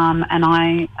 And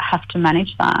I have to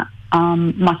manage that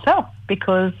myself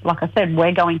because, like I said,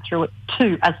 we're going through it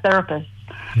too as therapists.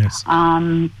 Yes.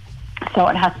 So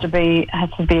it has to be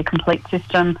a complete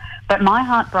system. But my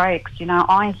heart breaks.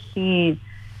 I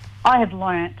have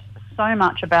learnt so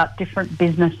much about different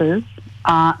businesses,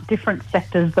 different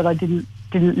sectors that I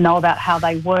didn't know about how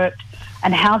they worked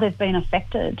and how they've been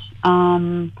affected.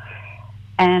 And,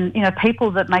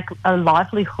 people that make a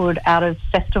livelihood out of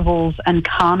festivals and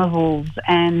carnivals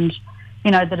and,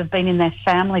 that have been in their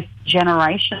family for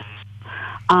generations.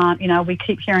 We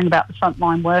keep hearing about the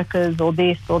frontline workers or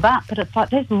this or that, but it's like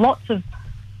there's lots of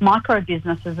micro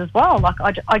businesses as well. Like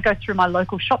I go through my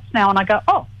local shops now and I go,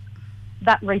 oh,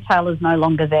 that retailer's no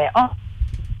longer there. Oh,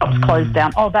 shop's closed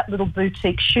down. Oh, that little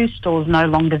boutique shoe store's no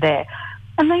longer there.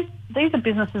 And these are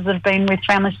businesses that have been with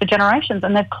families for generations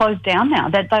and they've closed down now.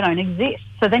 They don't exist.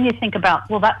 So then you think about,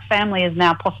 well, that family is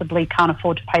now possibly can't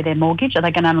afford to pay their mortgage. Are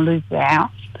they going to lose their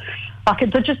house?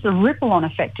 Just the ripple-on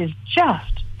effect is just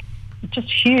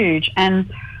huge.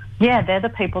 And they're the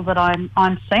people that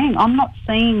I'm seeing. I'm not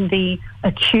seeing the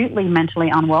acutely mentally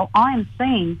unwell. I am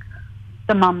seeing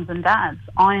the mums and dads.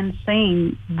 I am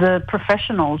seeing the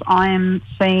professionals. I am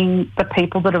seeing the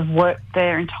people that have worked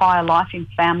their entire life in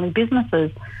family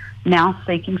businesses now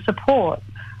seeking support.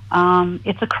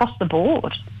 It's across the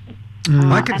board.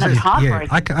 I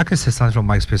can say something from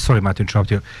my experience. Sorry, Matt, to interrupt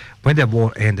you. When the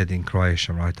war ended in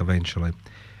Croatia, right, eventually,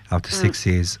 after 6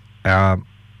 years,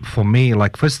 for me,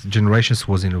 like first generations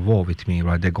was involved with me,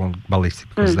 right? They're going ballistic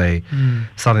because they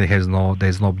suddenly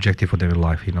there's no objective for their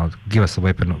life. Give us a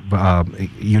weapon,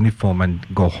 uniform, and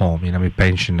go home. With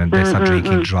pension, and they start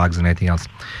drinking drugs and anything else.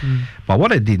 But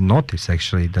what I did notice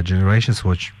actually, the generations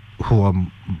who are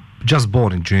just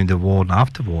born during the war and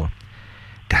after war,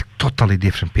 they're totally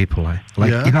different people. I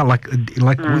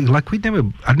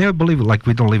never believe like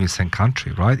we don't live in the same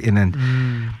country, right? And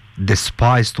then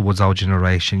despise towards our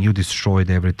generation, you destroyed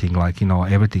everything,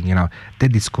 everything, they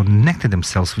disconnected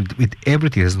themselves with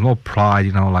everything. There's no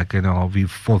pride, we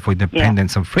fought for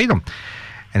independence and freedom.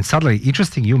 And suddenly,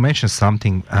 interesting, you mentioned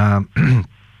something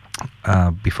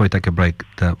before you take a break,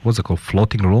 what's it called,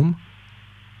 floating room?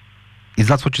 Is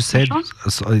that what you said?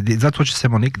 So, is that what you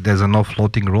said, Monique? There's no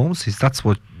floating rooms? Is that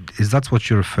what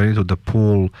you're referring to, the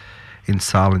pool in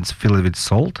silence filled with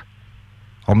salt?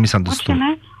 Or misunderstood? What do you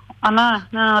mean? Oh, no,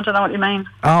 I don't know what you mean.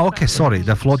 Oh, okay, sorry,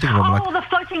 the floating room. The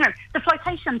floating room, the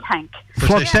flotation tank.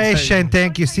 Flotation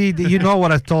tank, you see, you know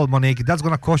what I told Monique, that's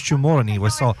going to cost you more anyway,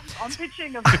 so... I'm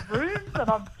picturing of the rooms and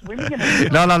I'm swimming in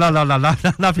it. No,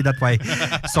 nothing that way.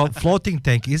 So, floating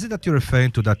tank, is it that you're referring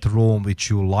to that room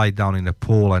which you lie down in the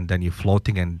pool and then you're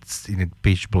floating and it's in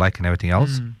pitch black and everything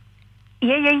else? Yeah.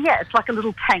 It's like a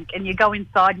little tank, and you go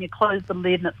inside and you close the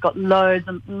lid, and it's got loads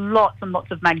and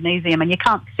lots of magnesium, and you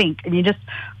can't sink, and you just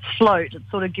float. It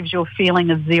sort of gives you a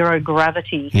feeling of zero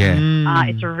gravity. Yeah.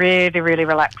 It's really, really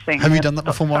relaxing. Have you done that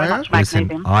before, Mario?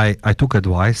 Listen, I took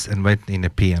advice and went in a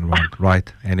pee and run,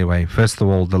 right? Anyway, first of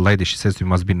all, the lady, she says you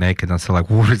must be naked. And I said, like,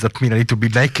 what does that mean? I need to be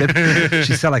naked?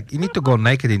 She said, like, you need to go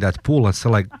naked in that pool. I said,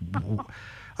 like,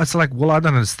 well, I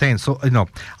don't understand. So, I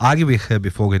argued with her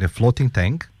before getting a floating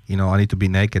tank. I need to be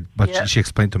naked, but she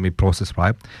explained to me process,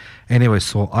 right? Anyway,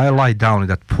 so I lie down in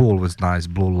that pool with nice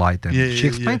blue light, and she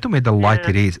explained to me the light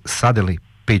it is suddenly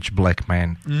pitch black,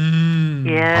 man.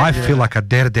 I feel like a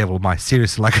daredevil,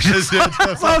 seriously, like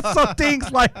so things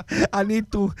like I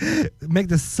need to make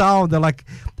the sound. Like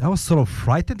I was sort of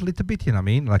frightened a little bit, you know what I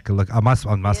mean? Like I must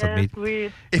admit,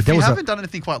 if you haven't done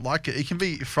anything quite like it, it can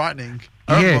be frightening.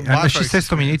 Yeah, and she says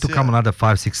to me, you need to come another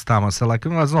 5-6 times. I said, like,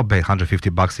 it's not bad,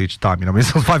 $150 each time,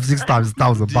 it's 5-6 times,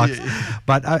 $1,000.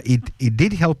 But it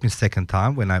did help me second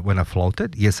time when I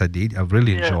floated. Yes, I did. I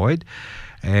really enjoyed.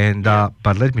 And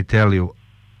but let me tell you,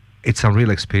 it's a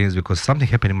real experience because something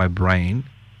happened in my brain,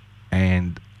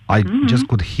 and I just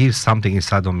could hear something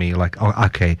inside of me, like, oh,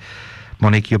 okay,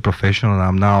 Monique, you're professional, and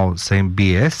I'm now saying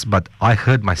BS, but I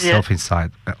heard myself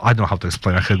inside. I don't know how to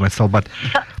explain. I heard myself, but.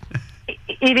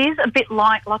 It is a bit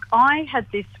like I had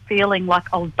this feeling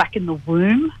like I was back in the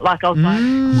womb, like I was like...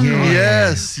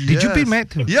 Yes. Did you be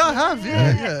met? Yeah, I have,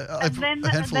 yeah. And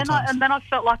then I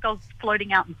felt like I was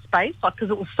floating out in space, like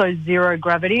because it was so zero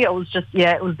gravity. It was just,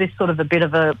 it was this sort of a bit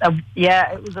of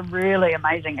it was a really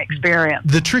amazing experience.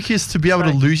 The trick is to be able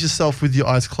to lose yourself with your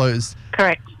eyes closed.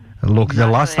 Correct. Look, the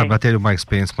last time I tell you my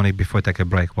experience, Monique, before I take a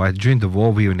break, right? During the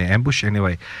war, we were in the ambush.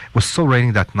 Anyway, it was so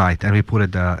raining that night, and we put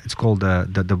it. It's called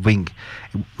the wing,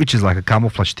 which is like a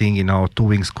camouflage thing, 2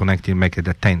 wings connected, make it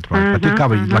a tent, right? But you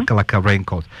cover it like a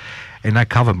raincoat, and I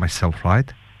covered myself,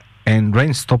 right? And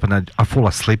rain stopped, and I fall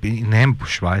asleep in the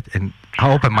ambush, right? And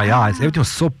I opened my eyes. Everything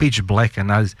was so pitch black,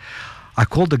 and I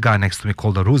called the guy next to me,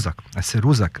 called the Ruzak. I said,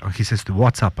 Ruzak, and he says,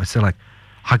 what's up? I said, like,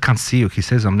 I can't see you. He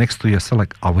says, I'm next to you. I said,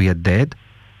 like, are we dead?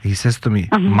 He says to me,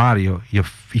 Mario,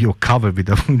 you're covered with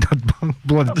that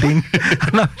blood thing.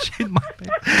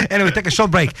 Anyway, take a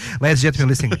short break. Ladies and gentlemen,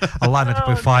 listening Alive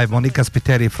 90.5, Moniquea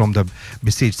Spiteri from the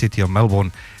besieged city of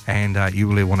Melbourne. And you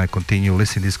really want to continue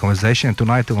listening to this conversation. And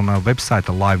tonight on our website,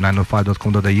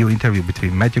 alive905.com.au, interview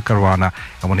between Matthew Caruana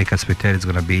and Moniquea Spiteri is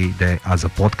going to be there as a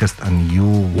podcast, and you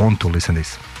want to listen to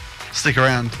this. Stick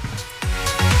around.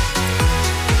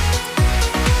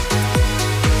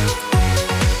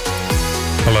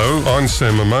 Hello, I'm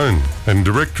Sam Mamone and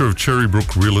Director of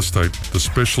Cherrybrook Real Estate, the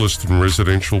specialist in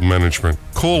residential management.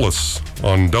 Call us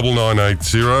on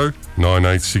 9980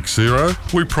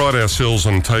 9860. We pride ourselves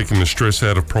on taking the stress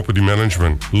out of property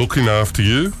management, looking after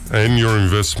you and your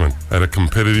investment at a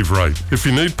competitive rate. If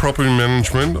you need property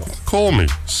management, call me,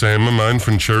 Sam Mamone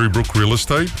from Cherrybrook Real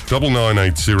Estate,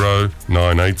 9980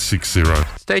 9860.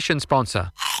 Station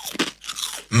sponsor.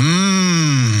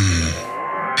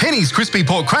 Penny's Crispy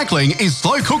Pork Crackling is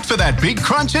slow cooked for that big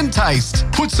crunch and taste.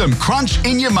 Put some crunch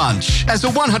in your munch. As a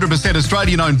 100%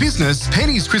 Australian-owned business,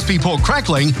 Penny's Crispy Pork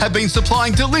Crackling have been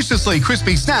supplying deliciously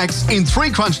crispy snacks in 3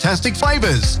 crunch-tastic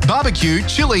flavours: barbecue,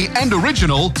 chili and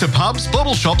original to pubs,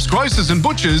 bottle shops, grocers and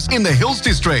butchers in the Hills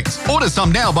District. Order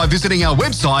some now by visiting our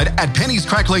website at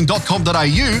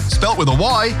pennyscrackling.com.au, spelt with a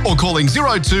Y, or calling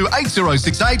 02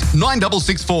 8068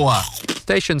 9664.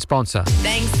 station sponsor.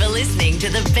 Thanks for listening to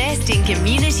the best in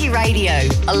community radio,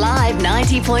 Alive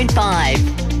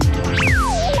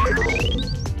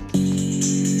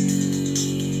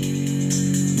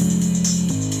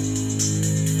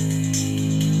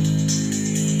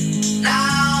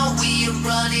Now we are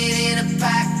running in a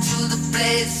pack to the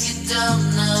place you don't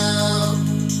know.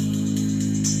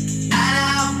 And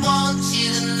I want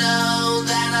you to know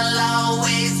that I'll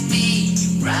always be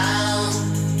around.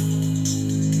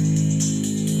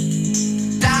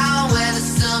 Down where the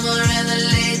summer and the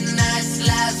late nights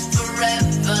last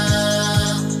forever.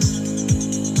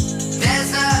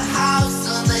 There's a house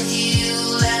on the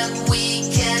hill and we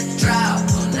can't drop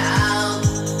on out.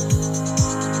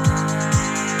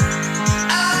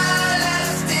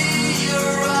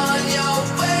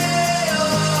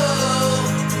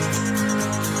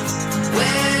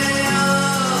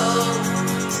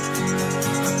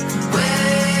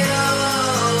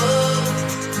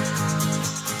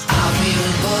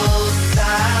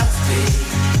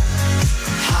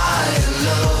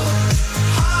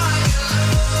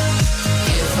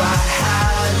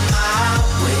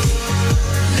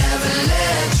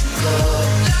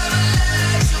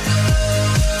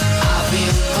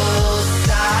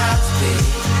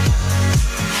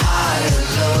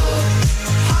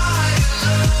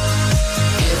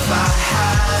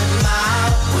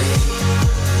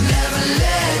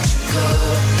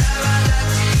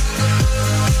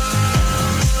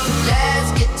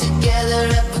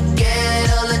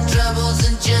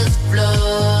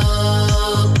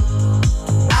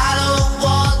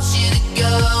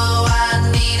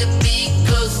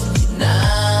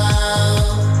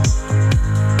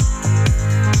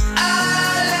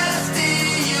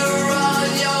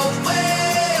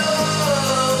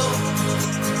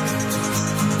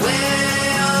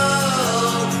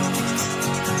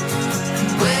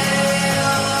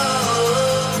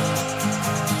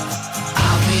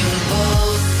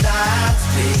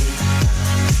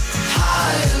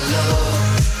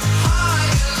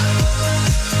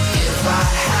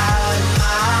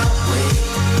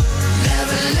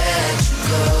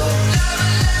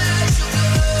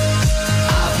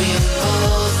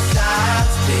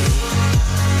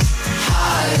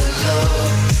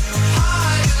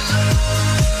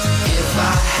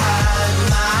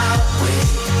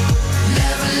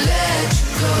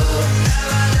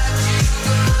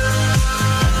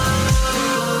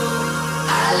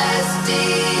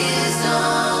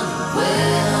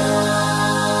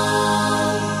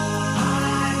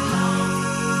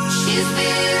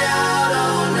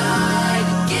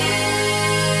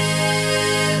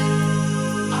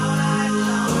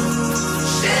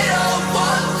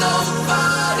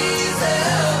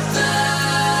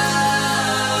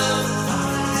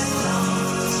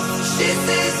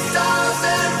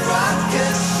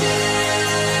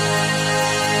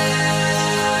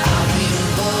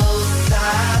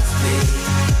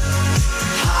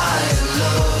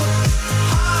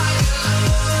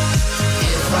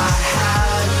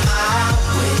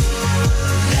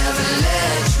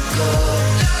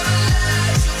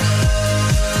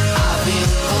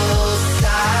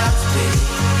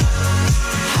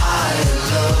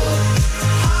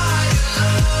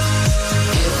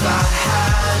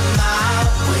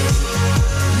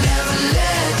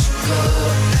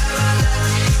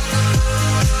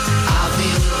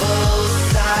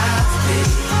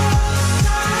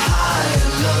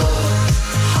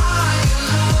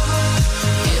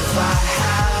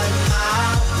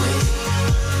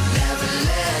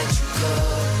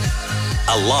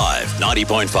 Alive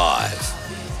 90.5.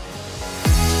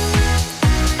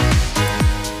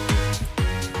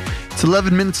 It's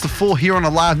 11 minutes to 4 here on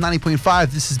Alive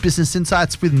 90.5. This is Business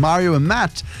Insights with Mario and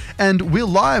Matt. And we're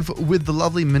live with the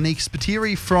lovely Moniquea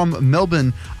Spiteri from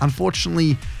Melbourne.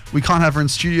 Unfortunately, we can't have her in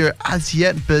studio as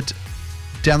yet, but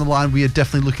down the line, we are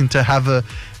definitely looking to have her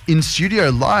in studio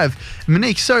live.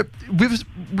 Monique, so we've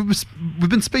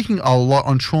been speaking a lot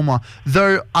on trauma,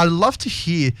 though I'd love to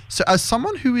hear, so as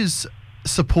someone who is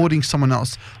supporting someone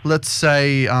else, let's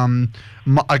say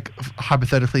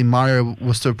hypothetically Mario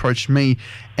was to approach me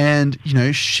and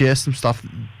share some stuff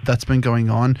that's been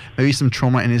going on, maybe some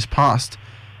trauma in his past,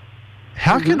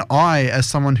 how can I, as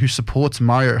someone who supports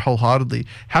Mario wholeheartedly,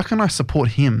 how can I support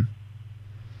him?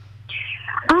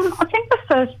 I think the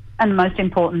first and most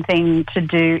important thing to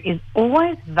do is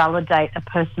always validate a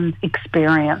person's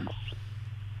experience.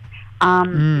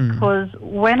 Because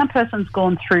when a person's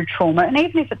gone through trauma, and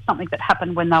even if it's something that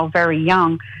happened when they were very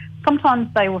young,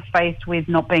 sometimes they were faced with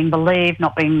not being believed,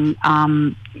 not being,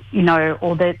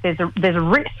 or there's a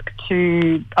risk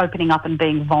to opening up and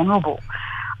being vulnerable.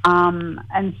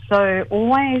 And so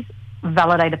always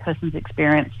validate a person's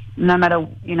experience, no matter,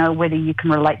 you know, whether you can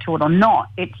relate to it or not.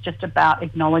 It's just about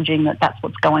acknowledging that that's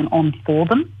what's going on for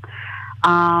them.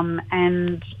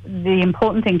 And the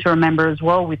important thing to remember as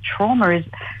well with trauma is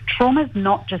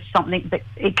not just something that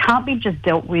it can't be just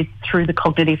dealt with through the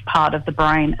cognitive part of the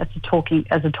brain as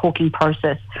a talking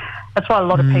process. That's why a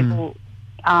lot of people,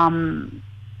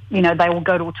 you know, they will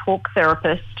go to a talk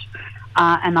therapist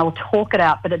and they will talk it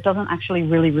out, but it doesn't actually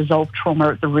really resolve trauma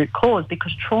at the root cause,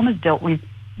 because trauma is dealt with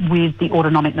the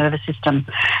autonomic nervous system,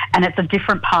 and it's a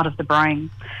different part of the brain.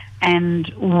 And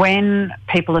when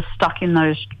people are stuck in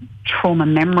those trauma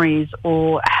memories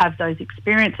or have those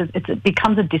experiences, it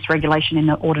becomes a dysregulation in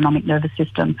the autonomic nervous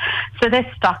system. So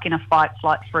they're stuck in a fight,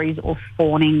 flight, freeze or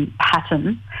fawning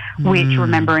pattern, which,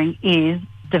 remembering, is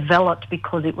developed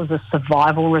because it was a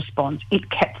survival response.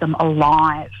 It kept them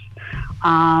alive.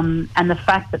 And the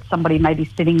fact that somebody may be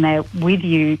sitting there with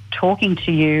you, talking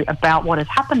to you about what has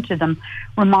happened to them,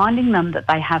 reminding them that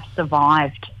they have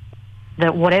survived,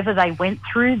 that whatever they went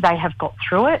through, they have got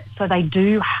through it. So they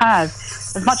do have,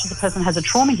 as much as a person has a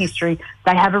trauma history,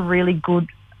 they have a really good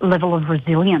level of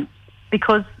resilience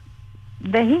because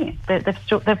they're here.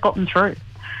 They've gotten through.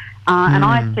 And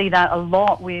I see that a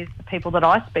lot with the people that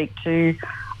I speak to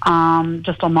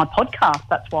just on my podcast.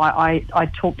 That's why I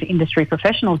talk to industry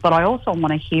professionals, but I also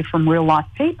want to hear from real life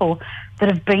people that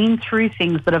have been through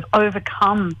things, that have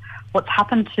overcome what's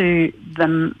happened to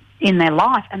them in their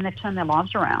life, and they've turned their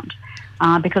lives around.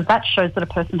 Because that shows that a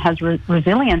person has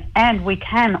resilience, and we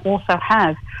can also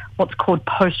have what's called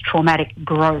post-traumatic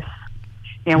growth.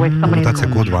 You know, where somebody's that's a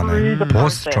good one.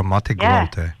 Post-traumatic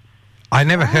growth. I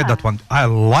never heard that one. I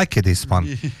like this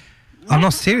one. I'm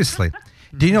not seriously.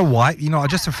 Do you know why? You know, I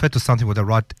just referred to something what I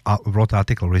wrote an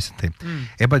article recently.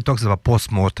 Everybody talks about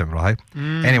post-mortem, right?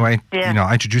 Anyway, you know,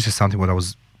 I introduced something what I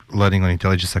was learning on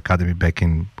Intelligence Academy back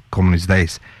in communist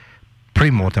days.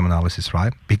 Pre-mortem analysis,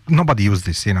 right? Nobody used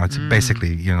this, you know. It's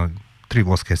basically, you know, 3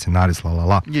 worst case scenarios, la la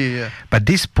la. Yeah. But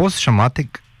this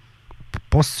post-traumatic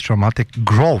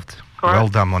growth. Well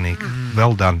done, Monique.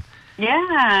 Well done.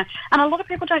 Yeah, and a lot of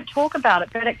people don't talk about it,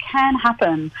 but it can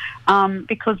happen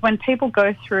because when people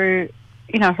go through,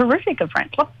 you know, horrific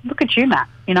events. Look at you, Matt.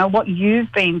 You know, what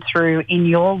you've been through in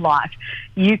your life.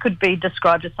 You could be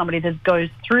described as somebody that goes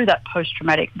through that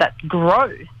post-traumatic, that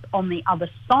growth on the other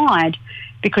side,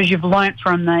 because you've learnt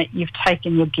from that, you've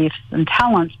taken your gifts and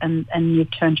talents and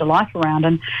you've turned your life around.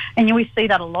 And we see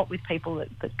that a lot with people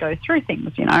that go through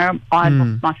things. You know, I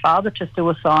lost my father to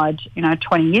suicide, you know,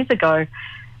 20 years ago.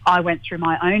 I went through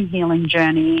my own healing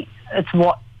journey. It's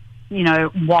what, you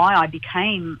know, why I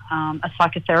became a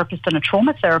psychotherapist and a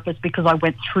trauma therapist, because I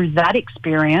went through that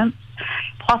experience,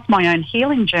 plus my own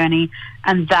healing journey,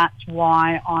 and that's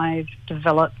why I've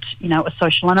developed, you know, a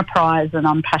social enterprise, and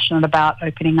I'm passionate about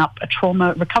opening up a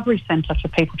trauma recovery centre for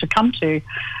people to come to,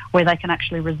 where they can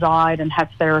actually reside and have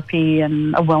therapy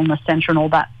and a wellness centre and all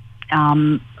that,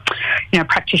 you know,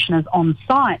 practitioners on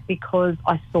site, because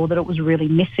I saw that it was really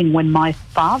missing when my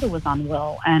father was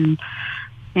unwell. And,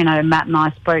 you know, Matt and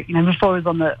I spoke, you know, before it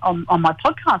was on my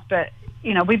podcast, but,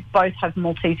 you know, we both have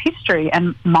Maltese history,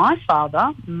 and my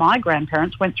father, my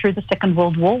grandparents went through the Second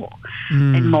World War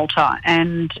in Malta,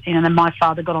 and, you know, then my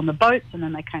father got on the boats and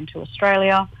then they came to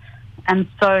Australia. And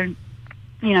so,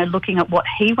 you know, looking at what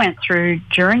he went through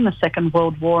during the Second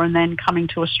World War and then coming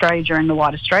to Australia during the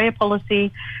White Australia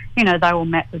policy, you know, they were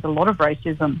met with a lot of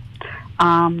racism.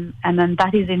 And then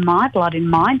that is in my blood, in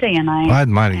my DNA. I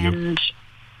admire you.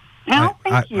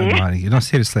 Thank you. I admire you. No,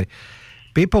 seriously.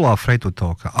 People are afraid to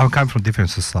talk. I come from different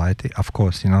society, of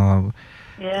course, you know.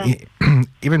 Yeah.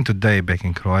 Even today, back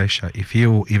in Croatia, if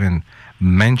you even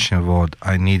mention a word,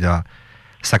 I need a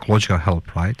psychological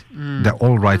help, right? The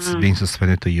all rights being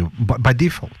suspended to you by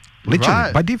default.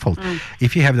 Literally, by default.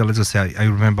 If you have the, let's just say, I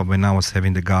remember when I was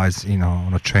having the guys, you know,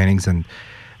 on the trainings, and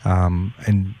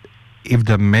if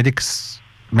the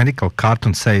medical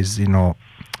carton says, you know,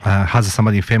 has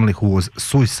somebody in family who was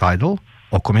suicidal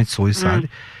or committed suicide,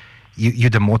 you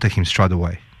demoted him straight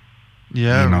away.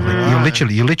 Yeah, you know,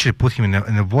 you literally put him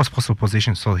in the worst possible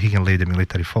position so he can leave the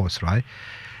military force, right?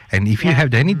 And if you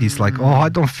have any dislike, oh, I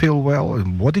don't feel well.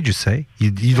 What did you say?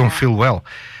 You don't feel well.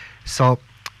 So,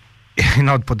 you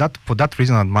know, for that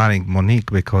reason, I'm admiring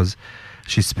Monique, because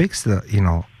she speaks, you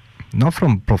know, not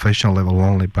from professional level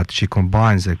only, but she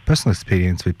combines a personal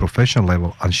experience with professional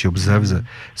level, and she observes a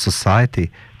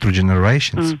society through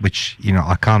generations, which, you know,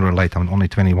 I can't relate. I'm only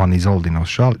 21 years old in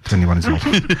Australia. 21 years old.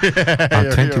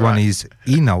 I'm 21 years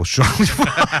in Australia.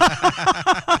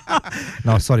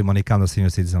 No, sorry, Monica, I'm a senior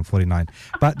citizen. I'm 49.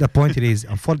 But the point is,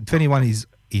 I'm 21 is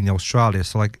in Australia.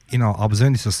 So, like, you know, I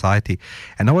observe the society,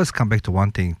 and I always come back to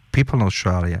one thing. People in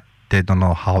Australia they don't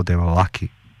know how they were lucky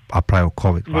prior to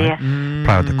COVID, right? Yeah.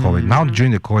 Prior to COVID. Now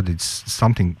during the COVID, it's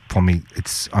something for me.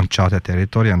 It's uncharted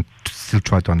territory, and still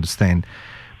try to understand.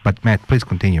 But Matt, please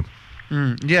continue.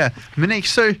 Yeah, Monique.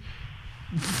 So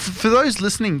for those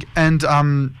listening, and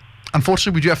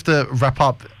unfortunately, we do have to wrap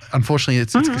up. Unfortunately,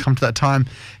 it's come to that time.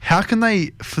 How can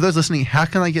they, for those listening, how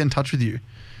can they get in touch with you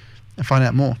and find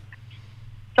out more?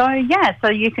 So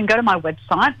you can go to my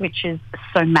website, which is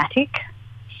Somatic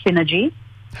Synergy.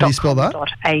 How do you spell that? .au.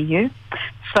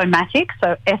 Somatic,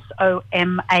 so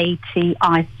SOMATIC,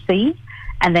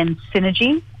 and then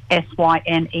Synergy,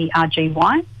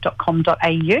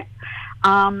 SYNERGY.com.au.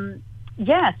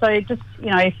 So just,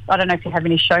 if, I don't know if you have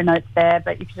any show notes there,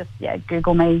 but you can just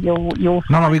Google me. You'll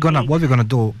No, what we're gonna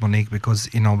do, Monique, because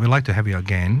we'd like to have you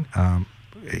again.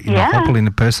 Hopefully in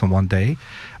person one day.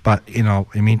 But in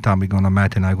the meantime,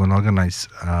 Matt and I are gonna organize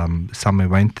some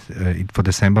event for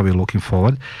December. We're looking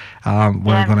forward.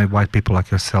 We're gonna invite people like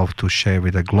yourself to share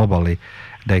with us globally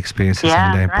the experiences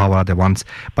and they empower other ones.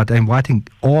 But I'm inviting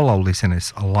all our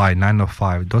listeners alive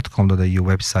 905.com.au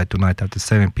website tonight after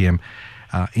 7 p.m.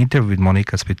 Interview with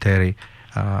Moniquea Spiteri.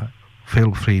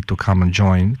 Feel free to come and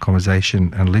join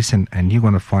conversation and listen, and you're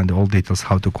going to find all details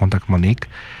how to contact Monique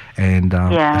and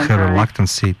her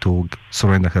reluctancy to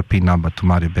surrender her PIN number to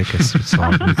Mario Beckes. So,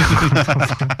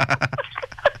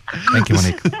 thank you,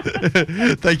 Monique.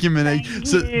 Thank you, Monique.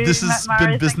 So this has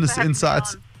been Business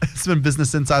Insights. It's been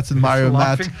Business Insights with Mario and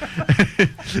Matt.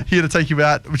 Here to take you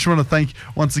out. We just want to thank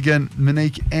once again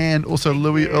Monique and also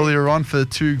Louis earlier on for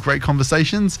 2 great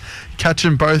conversations. Catch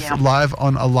them both live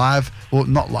on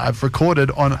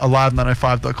recorded on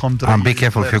alive905.com. Be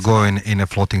careful if you're going in a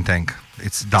floating tank.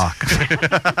 It's dark.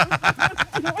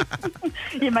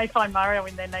 You may find Mario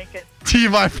in there naked. You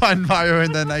might find Mario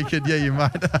in there naked. Yeah, you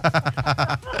might.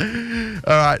 All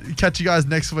right. Catch you guys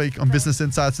next week on Business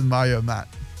Insights with Mario and Matt.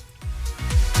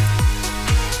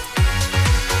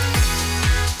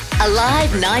 Alive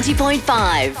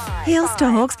 90.5. Hills to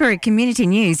Hawkesbury Community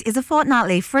News is a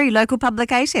fortnightly free local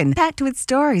publication packed with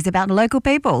stories about local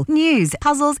people, news,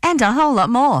 puzzles and a whole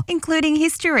lot more, including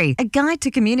history, a guide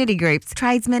to community groups,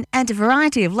 tradesmen and a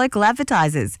variety of local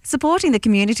advertisers. Supporting the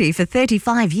community for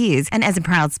 35 years and as a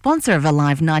proud sponsor of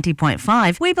Alive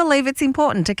 90.5, we believe it's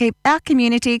important to keep our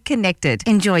community connected.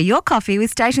 Enjoy your coffee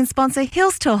with station sponsor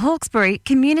Hills to Hawkesbury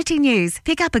Community News.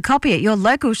 Pick up a copy at your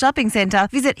local shopping centre,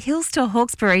 visit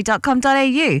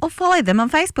hillstohawkesbury.com.au or follow them on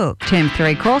Facebook. Term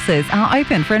 3 courses are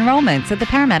open for enrolments at the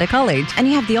Parramatta College, and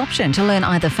you have the option to learn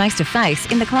either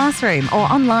face-to-face in the classroom or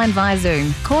online via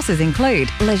Zoom. Courses include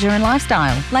leisure and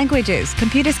lifestyle, languages,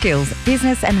 computer skills,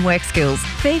 business and work skills.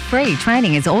 Fee-free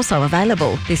training is also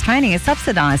available. This training is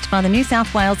subsidised by the New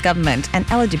South Wales Government and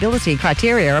eligibility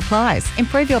criteria applies.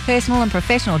 Improve your personal and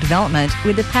professional development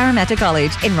with the Parramatta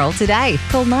College. Enrol today.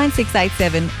 Call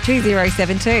 9687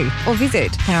 2072 or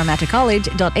visit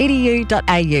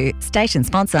parramattacollege.edu.au. Station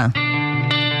sponsor.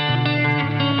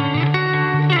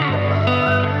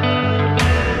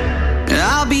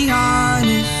 I'll be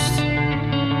honest,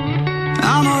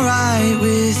 I'm alright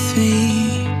with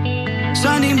me.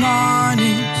 Sunday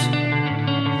mornings,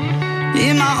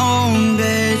 in my own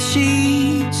bed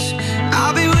sheets,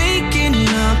 I'll be waking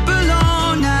up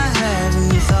alone. I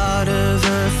haven't thought of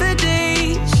her for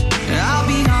days. I'll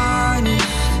be honest,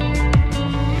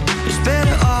 it's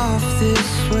better off this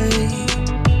way.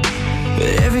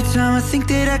 But every time I think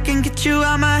that I can get you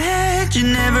out my head, you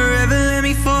never ever let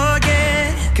me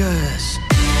forget. 'Cause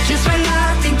just when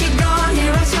I think you're gone,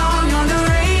 hear a song on the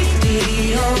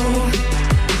radio.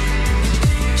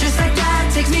 Just like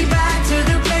that takes me back to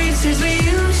the places we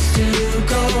used to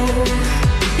go.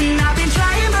 And I've been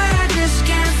trying but I just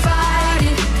can't fight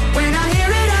it. When I hear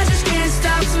it I just can't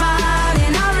stop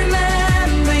smiling. I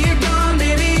remember you're gone,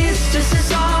 baby, it's just a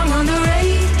song on the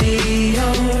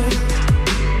radio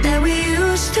that we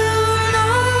used to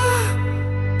know.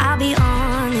 I'll be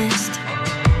honest,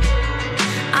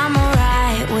 I'm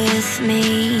alright with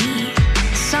me.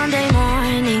 Sunday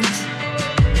mornings,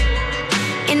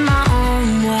 in my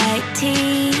own white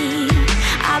tee,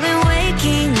 I've been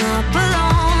waking up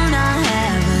alone. I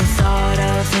haven't thought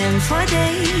of him for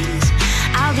days.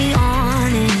 I'll be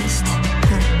honest,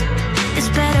 it's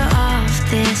better off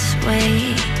this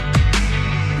way.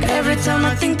 Every time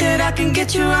I think that I can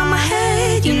get you out my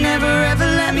head, you never ever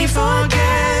let me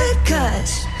forget.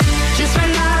 'Cause just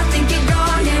when I think you're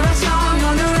gone, hear a song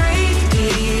on the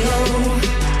radio.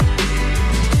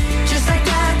 Just like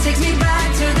that takes me back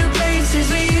to the places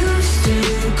we used to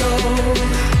go.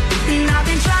 And I've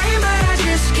been trying but I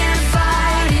just can't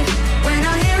fight it. When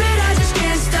I hear it I just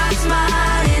can't stop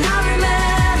smiling. I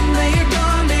remember you're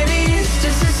gone, baby, it's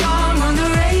just a song on the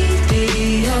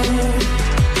radio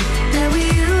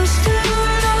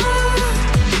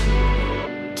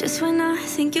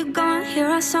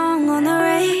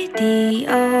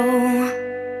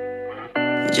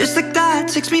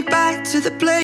takes me back to the place.